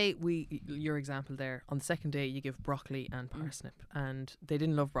 So say your example there, on the second day you give broccoli and parsnip, and they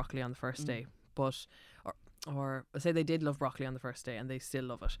didn't love broccoli on the first day, but or say they did love broccoli on the first day and they still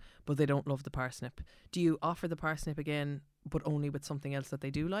love it, but they don't love the parsnip. Do you offer the parsnip again, but only with something else that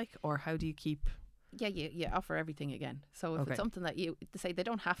they do like, or how do you keep? Yeah, you offer everything again. So if it's something that they say they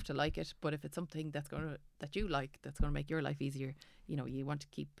don't have to like it, but if it's something that you like, that's going to make your life easier, you want to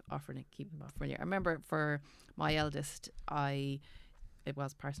keep offering it, keep offering it. I remember for my eldest, it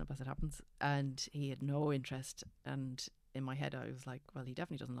was parsnip as it happens, and he had no interest. And in my head, I was like, well, he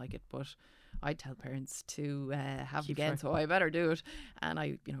definitely doesn't like it, but I tell parents to have it again, so I better do it. And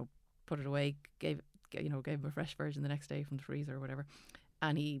I, put it away, gave him a fresh version the next day from the freezer or whatever,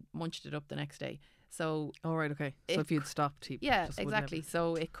 and he munched it up the next day. So right, okay. So if you'd stopped, he exactly.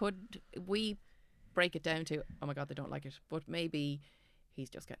 So we break it down to, oh my God, they don't like it. But maybe he's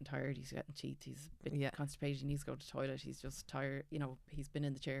just getting tired, he's getting teeth, he's a bit constipated, he needs to go to the toilet, he's just tired, he's been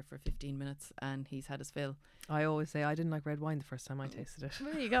in the chair for 15 minutes and he's had his fill. I always say I didn't like red wine the first time I tasted it.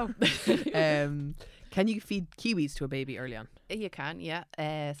 There you go. Can you feed kiwis to a baby early on? You can, yeah.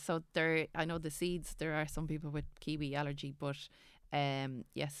 So I know the seeds, there are some people with kiwi allergy, but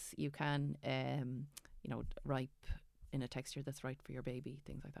yes, you can, ripe in a texture that's right for your baby,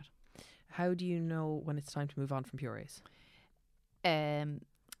 things like that. How do you know when it's time to move on from purees?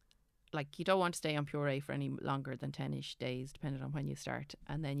 Like you don't want to stay on puree for any longer than 10ish days, depending on when you start,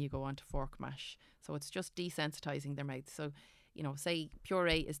 and then you go on to fork mash. So it's just desensitizing their mouth. So, say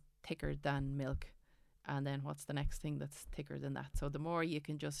puree is thicker than milk, and then what's the next thing that's thicker than that? So the more you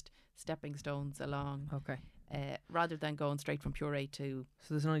can just stepping stones along, Okay. Rather than going straight from puree to.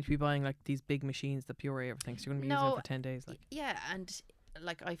 So there's no need to be buying like these big machines that puree everything. So you're going to be using it for 10 days. Like. Yeah, and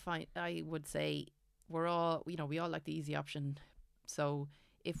like I would say we all like the easy option. So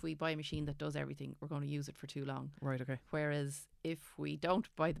if we buy a machine that does everything, we're going to use it for too long. Right, okay. Whereas if we don't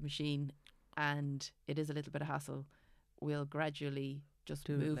buy the machine and it is a little bit of hassle, we'll gradually just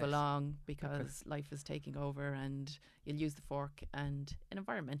move along because life is taking over, and you'll use the fork, and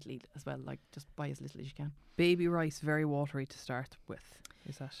environmentally as well, like just buy as little as you can. Baby rice, very watery to start with.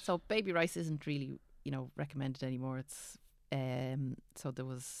 Is that? So baby rice isn't really, recommended anymore. It's so there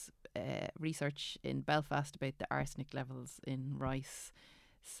was research in Belfast about the arsenic levels in rice.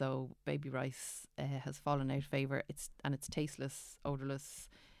 So baby rice has fallen out of favour. It's tasteless, odourless.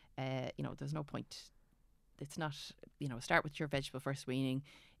 There's no point. It's not, start with your vegetable first weaning.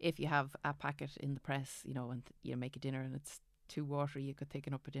 If you have a packet in the press, and you make a dinner and it's too watery, you could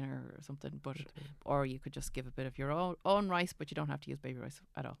thicken up a dinner or something. But or you could just give a bit of your own rice, but you don't have to use baby rice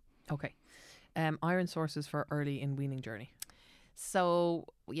at all. Okay. Iron sources for early in weaning journey. So,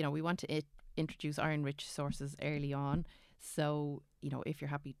 we want to introduce iron-rich sources early on. So, if you're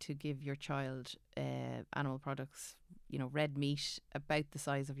happy to give your child animal products, red meat about the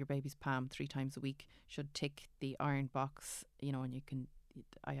size of your baby's palm 3 times a week should tick the iron box, and you can,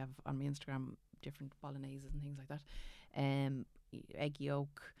 I have on my Instagram different bolognese and things like that. Egg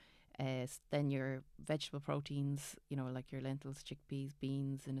yolk, then your vegetable proteins, like your lentils, chickpeas,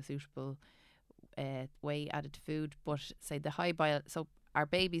 beans in a suitable way added to food. But say the high so our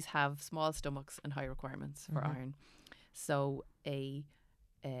babies have small stomachs and high requirements for iron. So a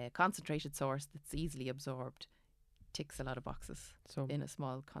concentrated source that's easily absorbed ticks a lot of boxes. So in a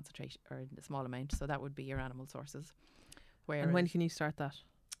small concentration or in a small amount. So that would be your animal sources. And when can you start that?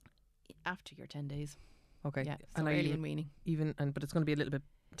 After your 10 days. Okay. Yeah. So early in weaning. But it's going to be a little bit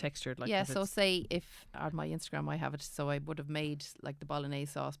textured. Like yeah. So say if on my Instagram I have it, so I would have made like the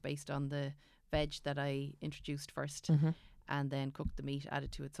bolognese sauce based on the veg that I introduced first, and then cooked the meat,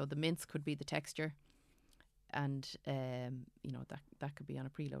 added to it. So the mince could be the texture, and that could be on a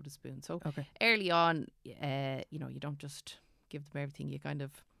preloaded spoon. So early on, you don't just give them everything. You kind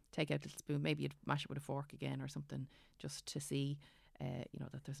of take out a little spoon. Maybe you'd mash it with a fork again or something, just to see,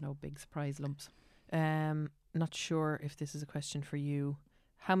 that there's no big surprise lumps. Not sure if this is a question for you.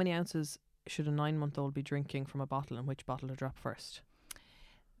 How many ounces should a 9-month-old be drinking from a bottle, and which bottle to drop first?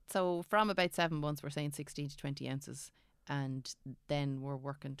 So from about 7 months, we're saying 16 to 20 ounces. And then we're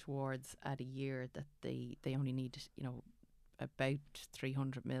working towards at a year that they only need, about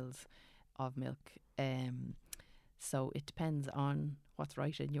 300 mils of milk. So it depends on what's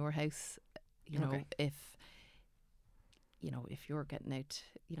right in your house. If you're getting out,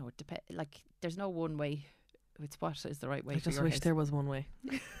 it depends. Like there's no one way. It's what is the right way. I just wish there was one way.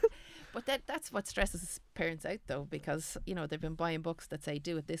 But that's what stresses parents out, though, because they've been buying books that say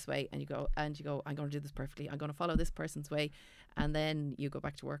do it this way, and you go I'm going to do this perfectly, I'm going to follow this person's way, and then you go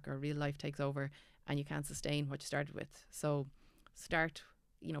back to work or real life takes over and you can't sustain what you started with. So start,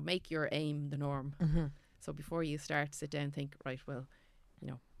 make your aim the norm. So before you start, sit down and think, right, well,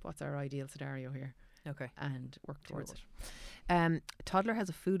 what's our ideal scenario here? Okay. And work towards it. Toddler has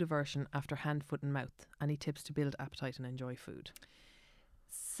a food aversion after hand, foot and mouth. Any tips to build appetite and enjoy food?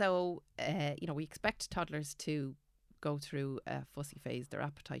 So, we expect toddlers to go through a fussy phase. Their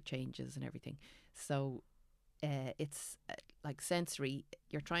appetite changes and everything. So, it's like sensory.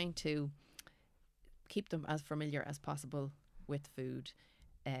 You're trying to keep them as familiar as possible with food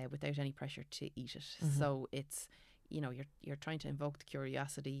without any pressure to eat it. So, it's, you're trying to invoke the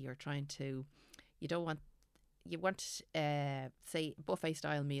curiosity. You're trying to, you want, say, buffet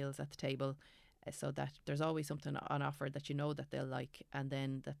style meals at the table. So that there's always something on offer that that they'll like, and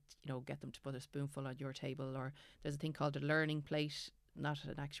then that get them to put a spoonful on your table. Or there's a thing called a learning plate, not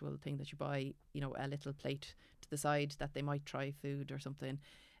an actual thing that you buy, a little plate to the side that they might try food or something.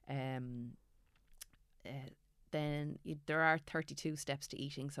 then there are 32 steps to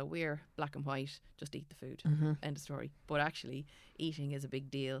eating. So we're black and white, just eat the food, end of story. But actually, eating is a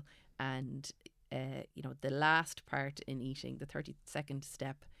big deal. And, the last part in eating, the 32nd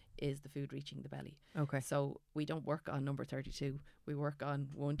step, is the food reaching the belly. Okay. So we don't work on number 32. We work on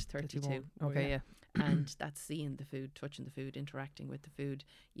 1 to 32. 31. Okay, yeah. And that's seeing the food, touching the food, interacting with the food,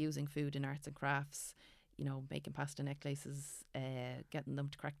 using food in arts and crafts, making pasta necklaces, getting them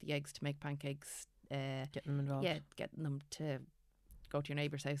to crack the eggs to make pancakes. Getting them involved. Yeah, getting them to go to your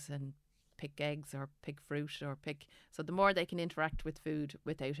neighbour's house and pick eggs or pick fruit or pick. So the more they can interact with food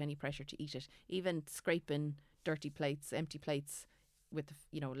without any pressure to eat it, even scraping dirty plates, empty plates with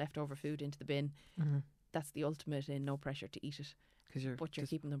leftover food into the bin, that's the ultimate in no pressure to eat it. But you're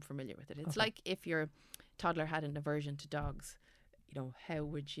keeping them familiar with it. It's like if your toddler had an aversion to dogs. How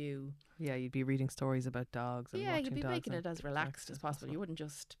would you? Yeah, you'd be reading stories about dogs. And you'd be dogs making it as relaxed as possible. You wouldn't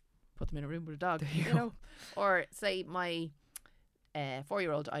just put them in a room with a dog, Or say my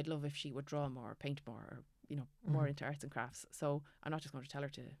 4-year-old, I'd love if she would draw more, or paint more, or more into arts and crafts. So I'm not just going to tell her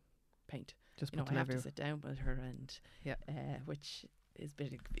to paint. Just I have to sit down with her and which is a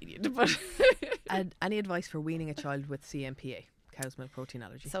bit inconvenient. But and any advice for weaning a child with CMPA, cow's milk protein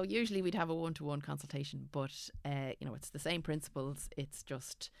allergy? So usually we'd have a 1-to-1 consultation, but it's the same principles. It's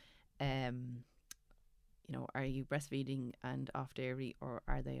just are you breastfeeding and off dairy, or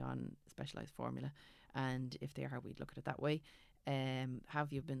are they on specialised formula? And if they are, we'd look at it that way.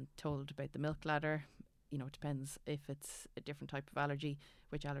 Have you been told about the milk ladder? It depends if it's a different type of allergy,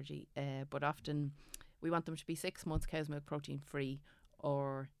 which allergy. But often we want them to be 6 months cow's milk protein free,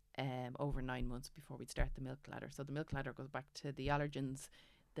 or over 9 months before we'd start the milk ladder. So the milk ladder goes back to the allergens.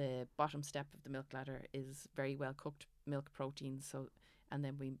 The bottom step of the milk ladder is very well cooked milk proteins. So, and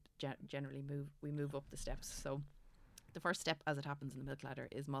then we generally move up the steps. So the first step, as it happens in the milk ladder,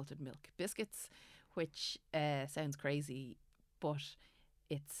 is malted milk biscuits, which sounds crazy, but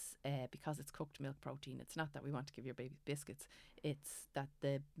it's because it's cooked milk protein. It's not that we want to give your baby biscuits. It's that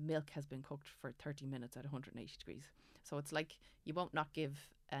the milk has been cooked for 30 minutes at 180 degrees. So it's like you won't not give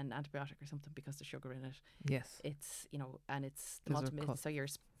an antibiotic or something because there's sugar in it. Yes. It's, and it's the malted milk. So you're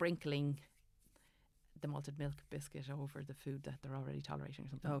sprinkling the malted milk biscuit over the food that they're already tolerating or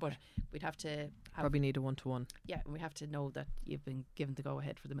something. Okay. But we'd have to probably need a 1-to-1. Yeah, and we have to know that you've been given the go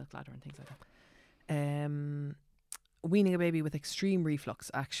ahead for the milk ladder and things like that. Weaning a baby with extreme reflux,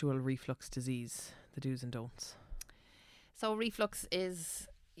 actual reflux disease, the do's and don'ts. So reflux is,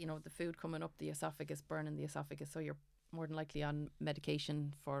 the food coming up the esophagus, burning the esophagus. So you're more than likely on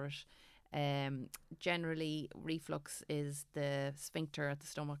medication for it. Generally, reflux is the sphincter at the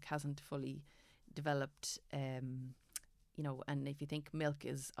stomach hasn't fully developed, and if you think milk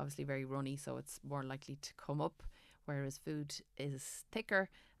is obviously very runny, so it's more likely to come up, whereas food is thicker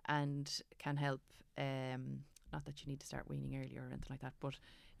and can help. Not that you need to start weaning earlier or anything like that, but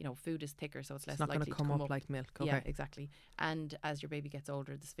food is thicker, so it's less likely to come up like milk. Okay. Yeah, exactly. And as your baby gets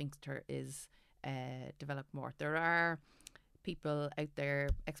older, the sphincter is developed more. There are people out there,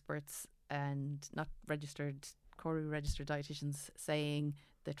 experts and not registered, CORU registered dietitians, saying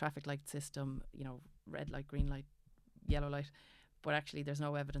the traffic light system, red light, green light, yellow light, but actually there's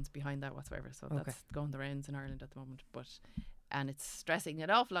no evidence behind that whatsoever. So that's going the rounds in Ireland at the moment. And it's stressing an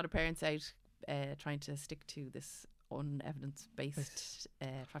awful lot of parents out, trying to stick to this unevidence-based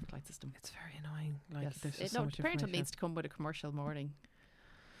traffic light system. It's very annoying. Like, yes. there's so much parenthood information. needs to come with a commercial warning.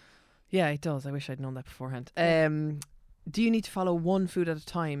 Yeah, it does. I wish I'd known that beforehand. Do you need to follow one food at a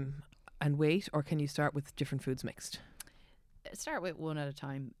time and wait, or can you start with different foods mixed? Start with one at a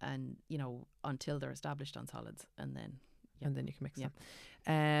time, and until they're established on solids, and then you can mix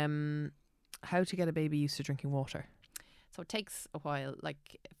them. How to get a baby used to drinking water? So it takes a while.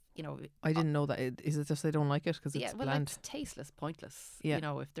 Like, I didn't know that. Is it just they don't like it because it's bland? It's tasteless, pointless. Yeah.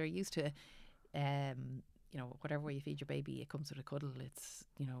 If they're used to, whatever way you feed your baby, it comes with a cuddle. It's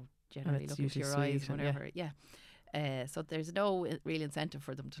generally look into your eyes whenever. Yeah. So there's no real incentive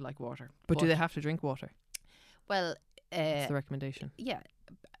for them to like water. But do they have to drink water? Well, that's the recommendation. Yeah,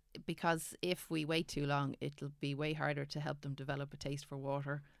 because if we wait too long, it'll be way harder to help them develop a taste for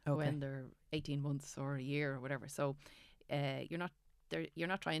water when they're 18 months or a year or whatever. So you're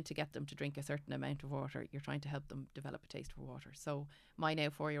not trying to get them to drink a certain amount of water. You're trying to help them develop a taste for water. So my now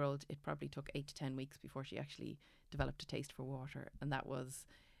 4-year-old, it probably took 8 to 10 weeks before she actually developed a taste for water. And that was,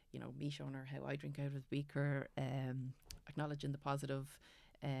 me showing her how I drink out of the beaker, acknowledging the positive,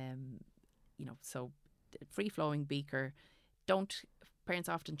 so free-flowing beaker. Parents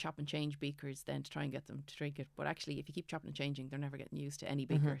often chop and change beakers then to try and get them to drink it. But actually, if you keep chopping and changing, they're never getting used to any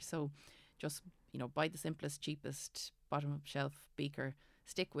beaker. So just, buy the simplest, cheapest, bottom of shelf beaker,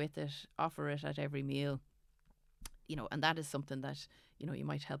 stick with it, offer it at every meal, you know, and that is something that, you know, you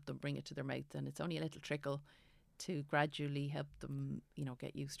might help them bring it to their mouth, and it's only a little trickle to gradually help them, you know,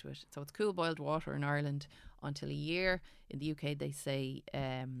 get used to it. So it's cool boiled water in Ireland until a year. In the UK they say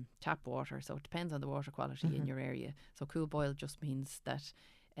tap water, so it depends on the water quality in your area. So cool boiled just means that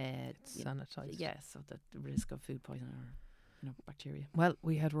It's sanitised. so that the risk of food poisoning or, you know, bacteria. Well,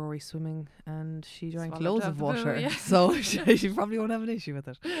 we had Rory swimming and she drank Swallowed loads down of the poo, water, yeah. so she probably won't have an issue with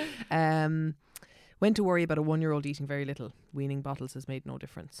it. When to worry about a 1-year-old eating very little. Weaning bottles has made no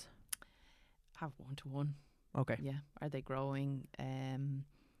difference. Have 1-to-1. Okay. Yeah. Are they growing?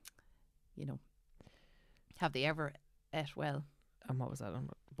 You know, have they ever ate well? And what was that on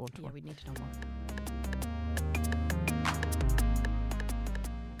 1-to-1? Yeah, we need to know more.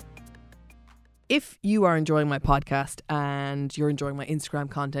 If you are enjoying my podcast and you're enjoying my Instagram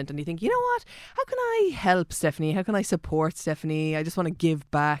content and you think, you know what, how can I help Stephanie? How can I support Stephanie? I just want to give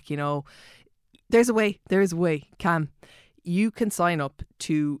back, you know. There's a way. There is a way. Cam, you can sign up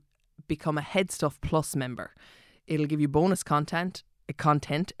to become a Head Stuff Plus member. It'll give you bonus content,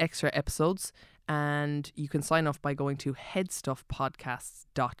 extra episodes, and you can sign up by going to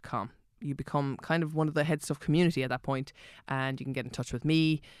headstuffpodcasts.com. You become kind of one of the Head Stuff community at that point, and you can get in touch with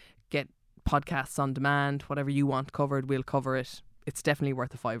me, get podcasts on demand, whatever you want covered, we'll cover it. It's definitely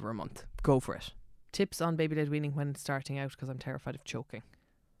worth $5 a month. Go for it. Tips on baby-led weaning when starting out, because I'm terrified of choking.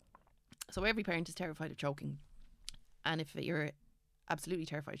 So every parent is terrified of choking, and if you're absolutely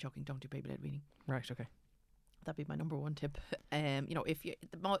terrified of choking, don't do baby-led weaning. Right, okay. That'd be my number one tip. You know, if you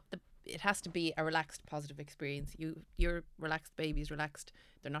it has to be a relaxed, positive experience. Your relaxed baby's relaxed.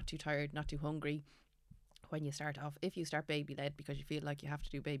 They're not too tired, not too hungry. When you start off, if you start baby-led because you feel like you have to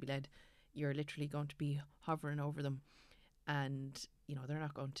do baby-led, you're literally going to be hovering over them, and you know they're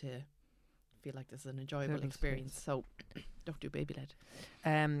not going to feel like this is an enjoyable experience. So don't do baby-led.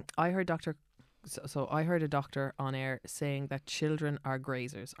 I heard I heard a doctor on air saying that children are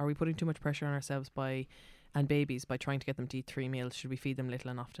grazers. Are we putting too much pressure on ourselves and babies by trying to get them to eat 3 meals? Should we feed them little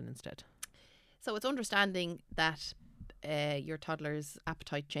and often instead? So it's understanding that your toddler's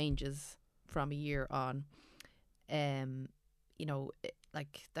appetite changes from a year on. You know,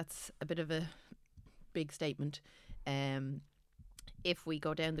 like that's a bit of a big statement. If we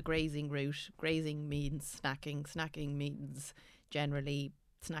go down the grazing route, grazing means snacking. Snacking means generally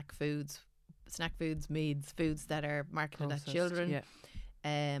snack foods means foods that are marketed Processed, at children. yeah.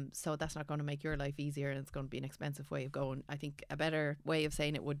 So that's not going to make your life easier, and it's going to be an expensive way of going. I think a better way of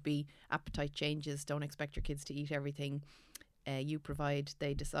saying it would be appetite changes. Don't expect your kids to eat everything. You provide,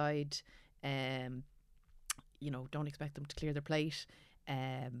 they decide. You know, don't expect them to clear their plate.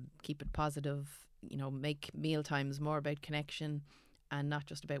 Keep it positive. You know, make meal times more about connection and not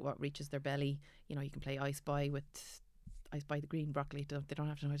just about what reaches their belly. You know, you can play I Spy the green broccoli. They don't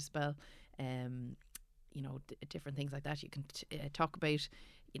have to know how to spell. You know, different things like that. You can talk about,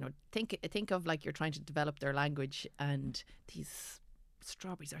 you know, think of like you're trying to develop their language, and these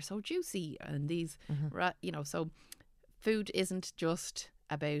strawberries are so juicy, and these, you know, so food isn't just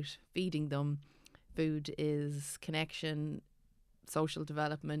about feeding them. Food is connection, social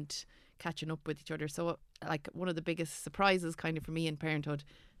development, catching up with each other. So like one of the biggest surprises kind of for me in parenthood,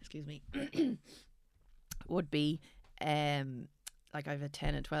 would be like I have a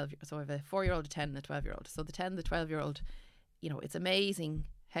 10 and 12, so I have a 4-year-old, a 10 and a 12-year-old. So the 10 and the 12-year-old, you know, it's amazing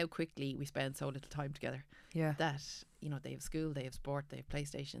how quickly we spend so little time together. Yeah. That, you know, they have school, they have sport, they have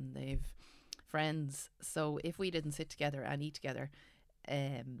PlayStation, they have friends. So if we didn't sit together and eat together,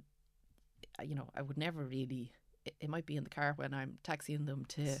 you know, I would never really, it might be in the car when I'm taxiing them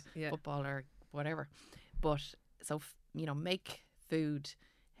to football or whatever. But so, you know, make food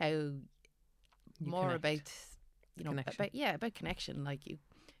how more about, you know, about connection. Like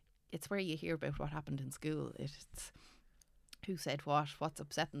it's where you hear about what happened in school. It's who said what's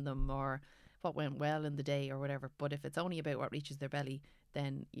upsetting them, or what went well in the day or whatever. But if it's only about what reaches their belly,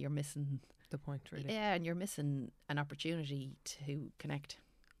 then you're missing the point, really. Yeah, and you're missing an opportunity to connect.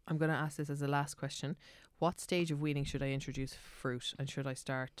 I'm going to ask this as a last question. What stage of weaning should I introduce fruit, and should I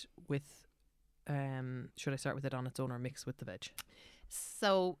start with it on its own or mix with the veg?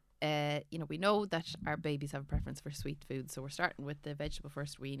 So, you know, we know that our babies have a preference for sweet foods, so we're starting with the vegetable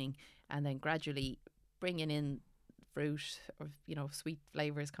first weaning, and then gradually bringing in fruit or, you know, sweet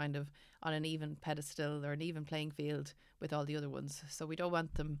flavours kind of on an even pedestal or an even playing field with all the other ones. So we don't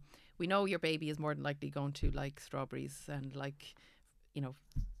want them, we know your baby is more than likely going to like strawberries and like, you know,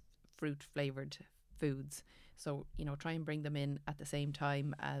 fruit flavoured foods. So, you know, try and bring them in at the same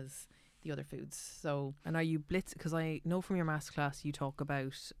time as the other foods. So And are you blitz? Because I know from your masterclass you talk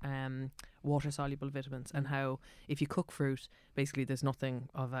about water-soluble vitamins and how if you cook fruit, basically there's nothing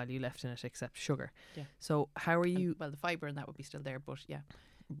of value left in it except sugar. Yeah. So how are you... well, the fibre and that would be still there, but yeah.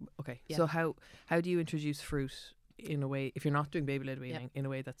 Okay. Yeah. So how do you introduce fruit in a way, if you're not doing baby-led weaning, in a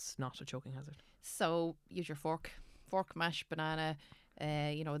way that's not a choking hazard? So use your fork mash banana.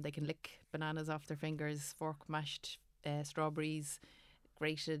 They can lick bananas off their fingers. Fork mashed strawberries,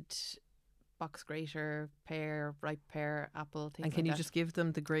 grated box grater, pear, ripe pear, apple, things And can like you that. just give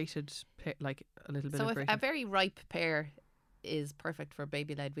them the grated, like a little bit So of if grated? a very ripe pear is perfect for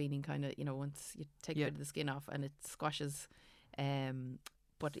baby-led weaning, kind of, once you take a bit of the skin off and it squashes.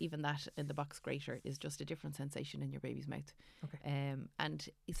 But even that in the box grater is just a different sensation in your baby's mouth. Okay. And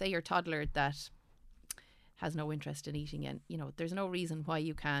you say your toddler that has no interest in eating, and there's no reason why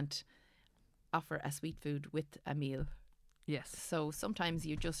you can't offer a sweet food with a meal. Yes. So sometimes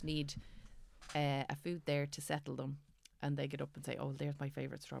you just need a food there to settle them, and they get up and say, oh, there's my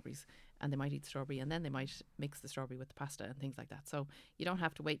favourite strawberries, and they might eat strawberry, and then they might mix the strawberry with the pasta and things like that. So you don't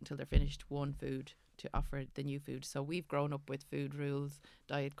have to wait until they're finished one food to offer the new food. So we've grown up with food rules,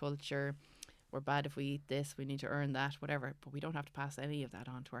 diet culture. We're bad if we eat this, we need to earn that, whatever, but we don't have to pass any of that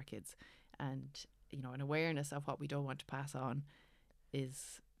on to our kids. And an awareness of what we don't want to pass on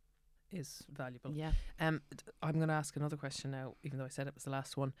is valuable. yeah. I'm going to ask another question now, even though I said it was the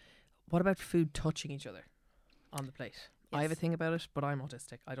last one. What about food touching each other on the plate? I have a Yes. thing about it, but I'm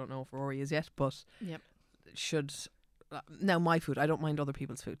autistic. I don't know if Rory is yet, but Yep. now my food, I don't mind other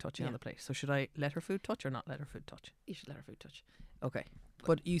people's food touching on Yeah. the plate. So should I let her food touch or not let her food touch? You should let our food touch. Okay.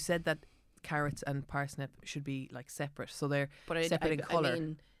 But you said that carrots and parsnip should be like separate. So they're But separate in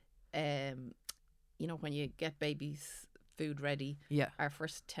colour. I mean, when you get baby's food ready, yeah. our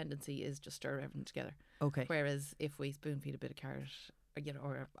first tendency is just stir everything together. Okay. Whereas if we spoon feed a bit of carrot,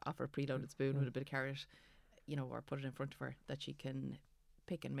 or offer a preloaded spoon with a bit of carrot, or put it in front of her that she can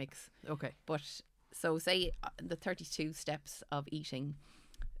pick and mix. Okay. But so say the 32 steps of eating,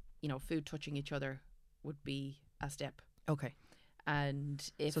 food touching each other would be a step. Okay. And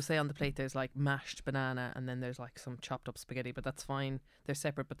if So say on the plate there's like mashed banana and then there's like some chopped up spaghetti, but that's fine. They're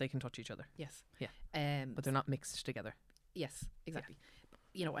separate, but they can touch each other. yes, Yeah. But they're not mixed together. yes, exactly.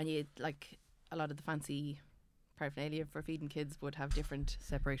 And you like a lot of the fancy paraphernalia for feeding kids would have different.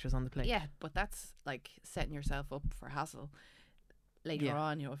 Separators on the plate. Yeah, but that's like setting yourself up for hassle later Yeah.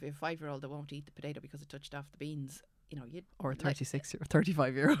 on. If you have a 5-year-old that won't eat the potato because it touched off the beans, you'd Or a like- 36 or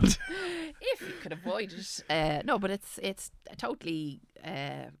 35-year-old. if you could avoid it. No, but it's totally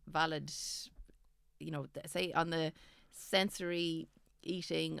valid. Say on the sensory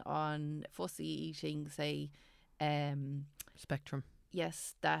eating, on fussy eating, say, Spectrum.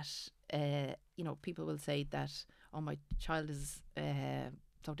 yes, that people will say that, oh, my child is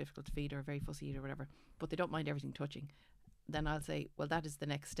so difficult to feed or very fussy eater or whatever, but they don't mind everything touching. Then I'll say, well, that is the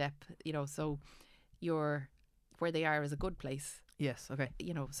next step. So you're where they are is a good place. Yes. Okay.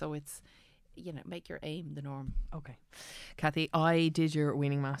 So it's make your aim the norm. Okay. Kathy, I did your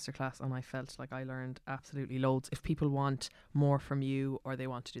weaning masterclass and I felt like I learned absolutely loads. If people want more from you or they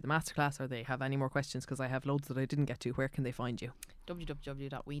want to do the masterclass or they have any more questions, because I have loads that I didn't get to, where can they find you?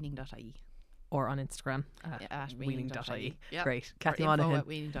 www.weaning.ie. Or on Instagram at weaning.ie. Yep. Great. Kathy Or info Monaghan, at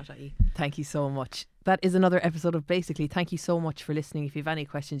weaning.ie. thank you so much. That is another episode of Basically. Thank you so much for listening. If you have any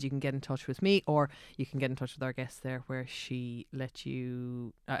questions, you can get in touch with me or you can get in touch with our guest there where she let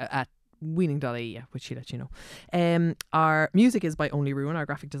you at weaning.ie, which she let you know. Our music is by Only Ruin. Our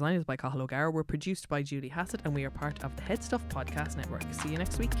graphic design is by Cathal O'Gara. We're produced by Julie Hassett and we are part of the Head Stuff Podcast Network. See you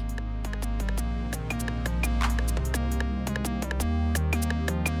next week.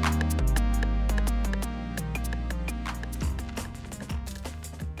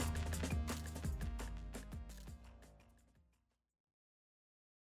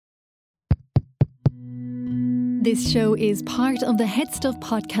 This show is part of the Head Stuff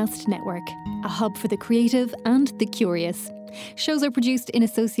Podcast Network, a hub for the creative and the curious. Shows are produced in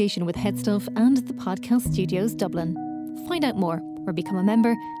association with Head Stuff and the Podcast Studios Dublin. Find out more or become a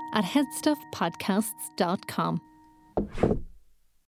member at headstuffpodcasts.com.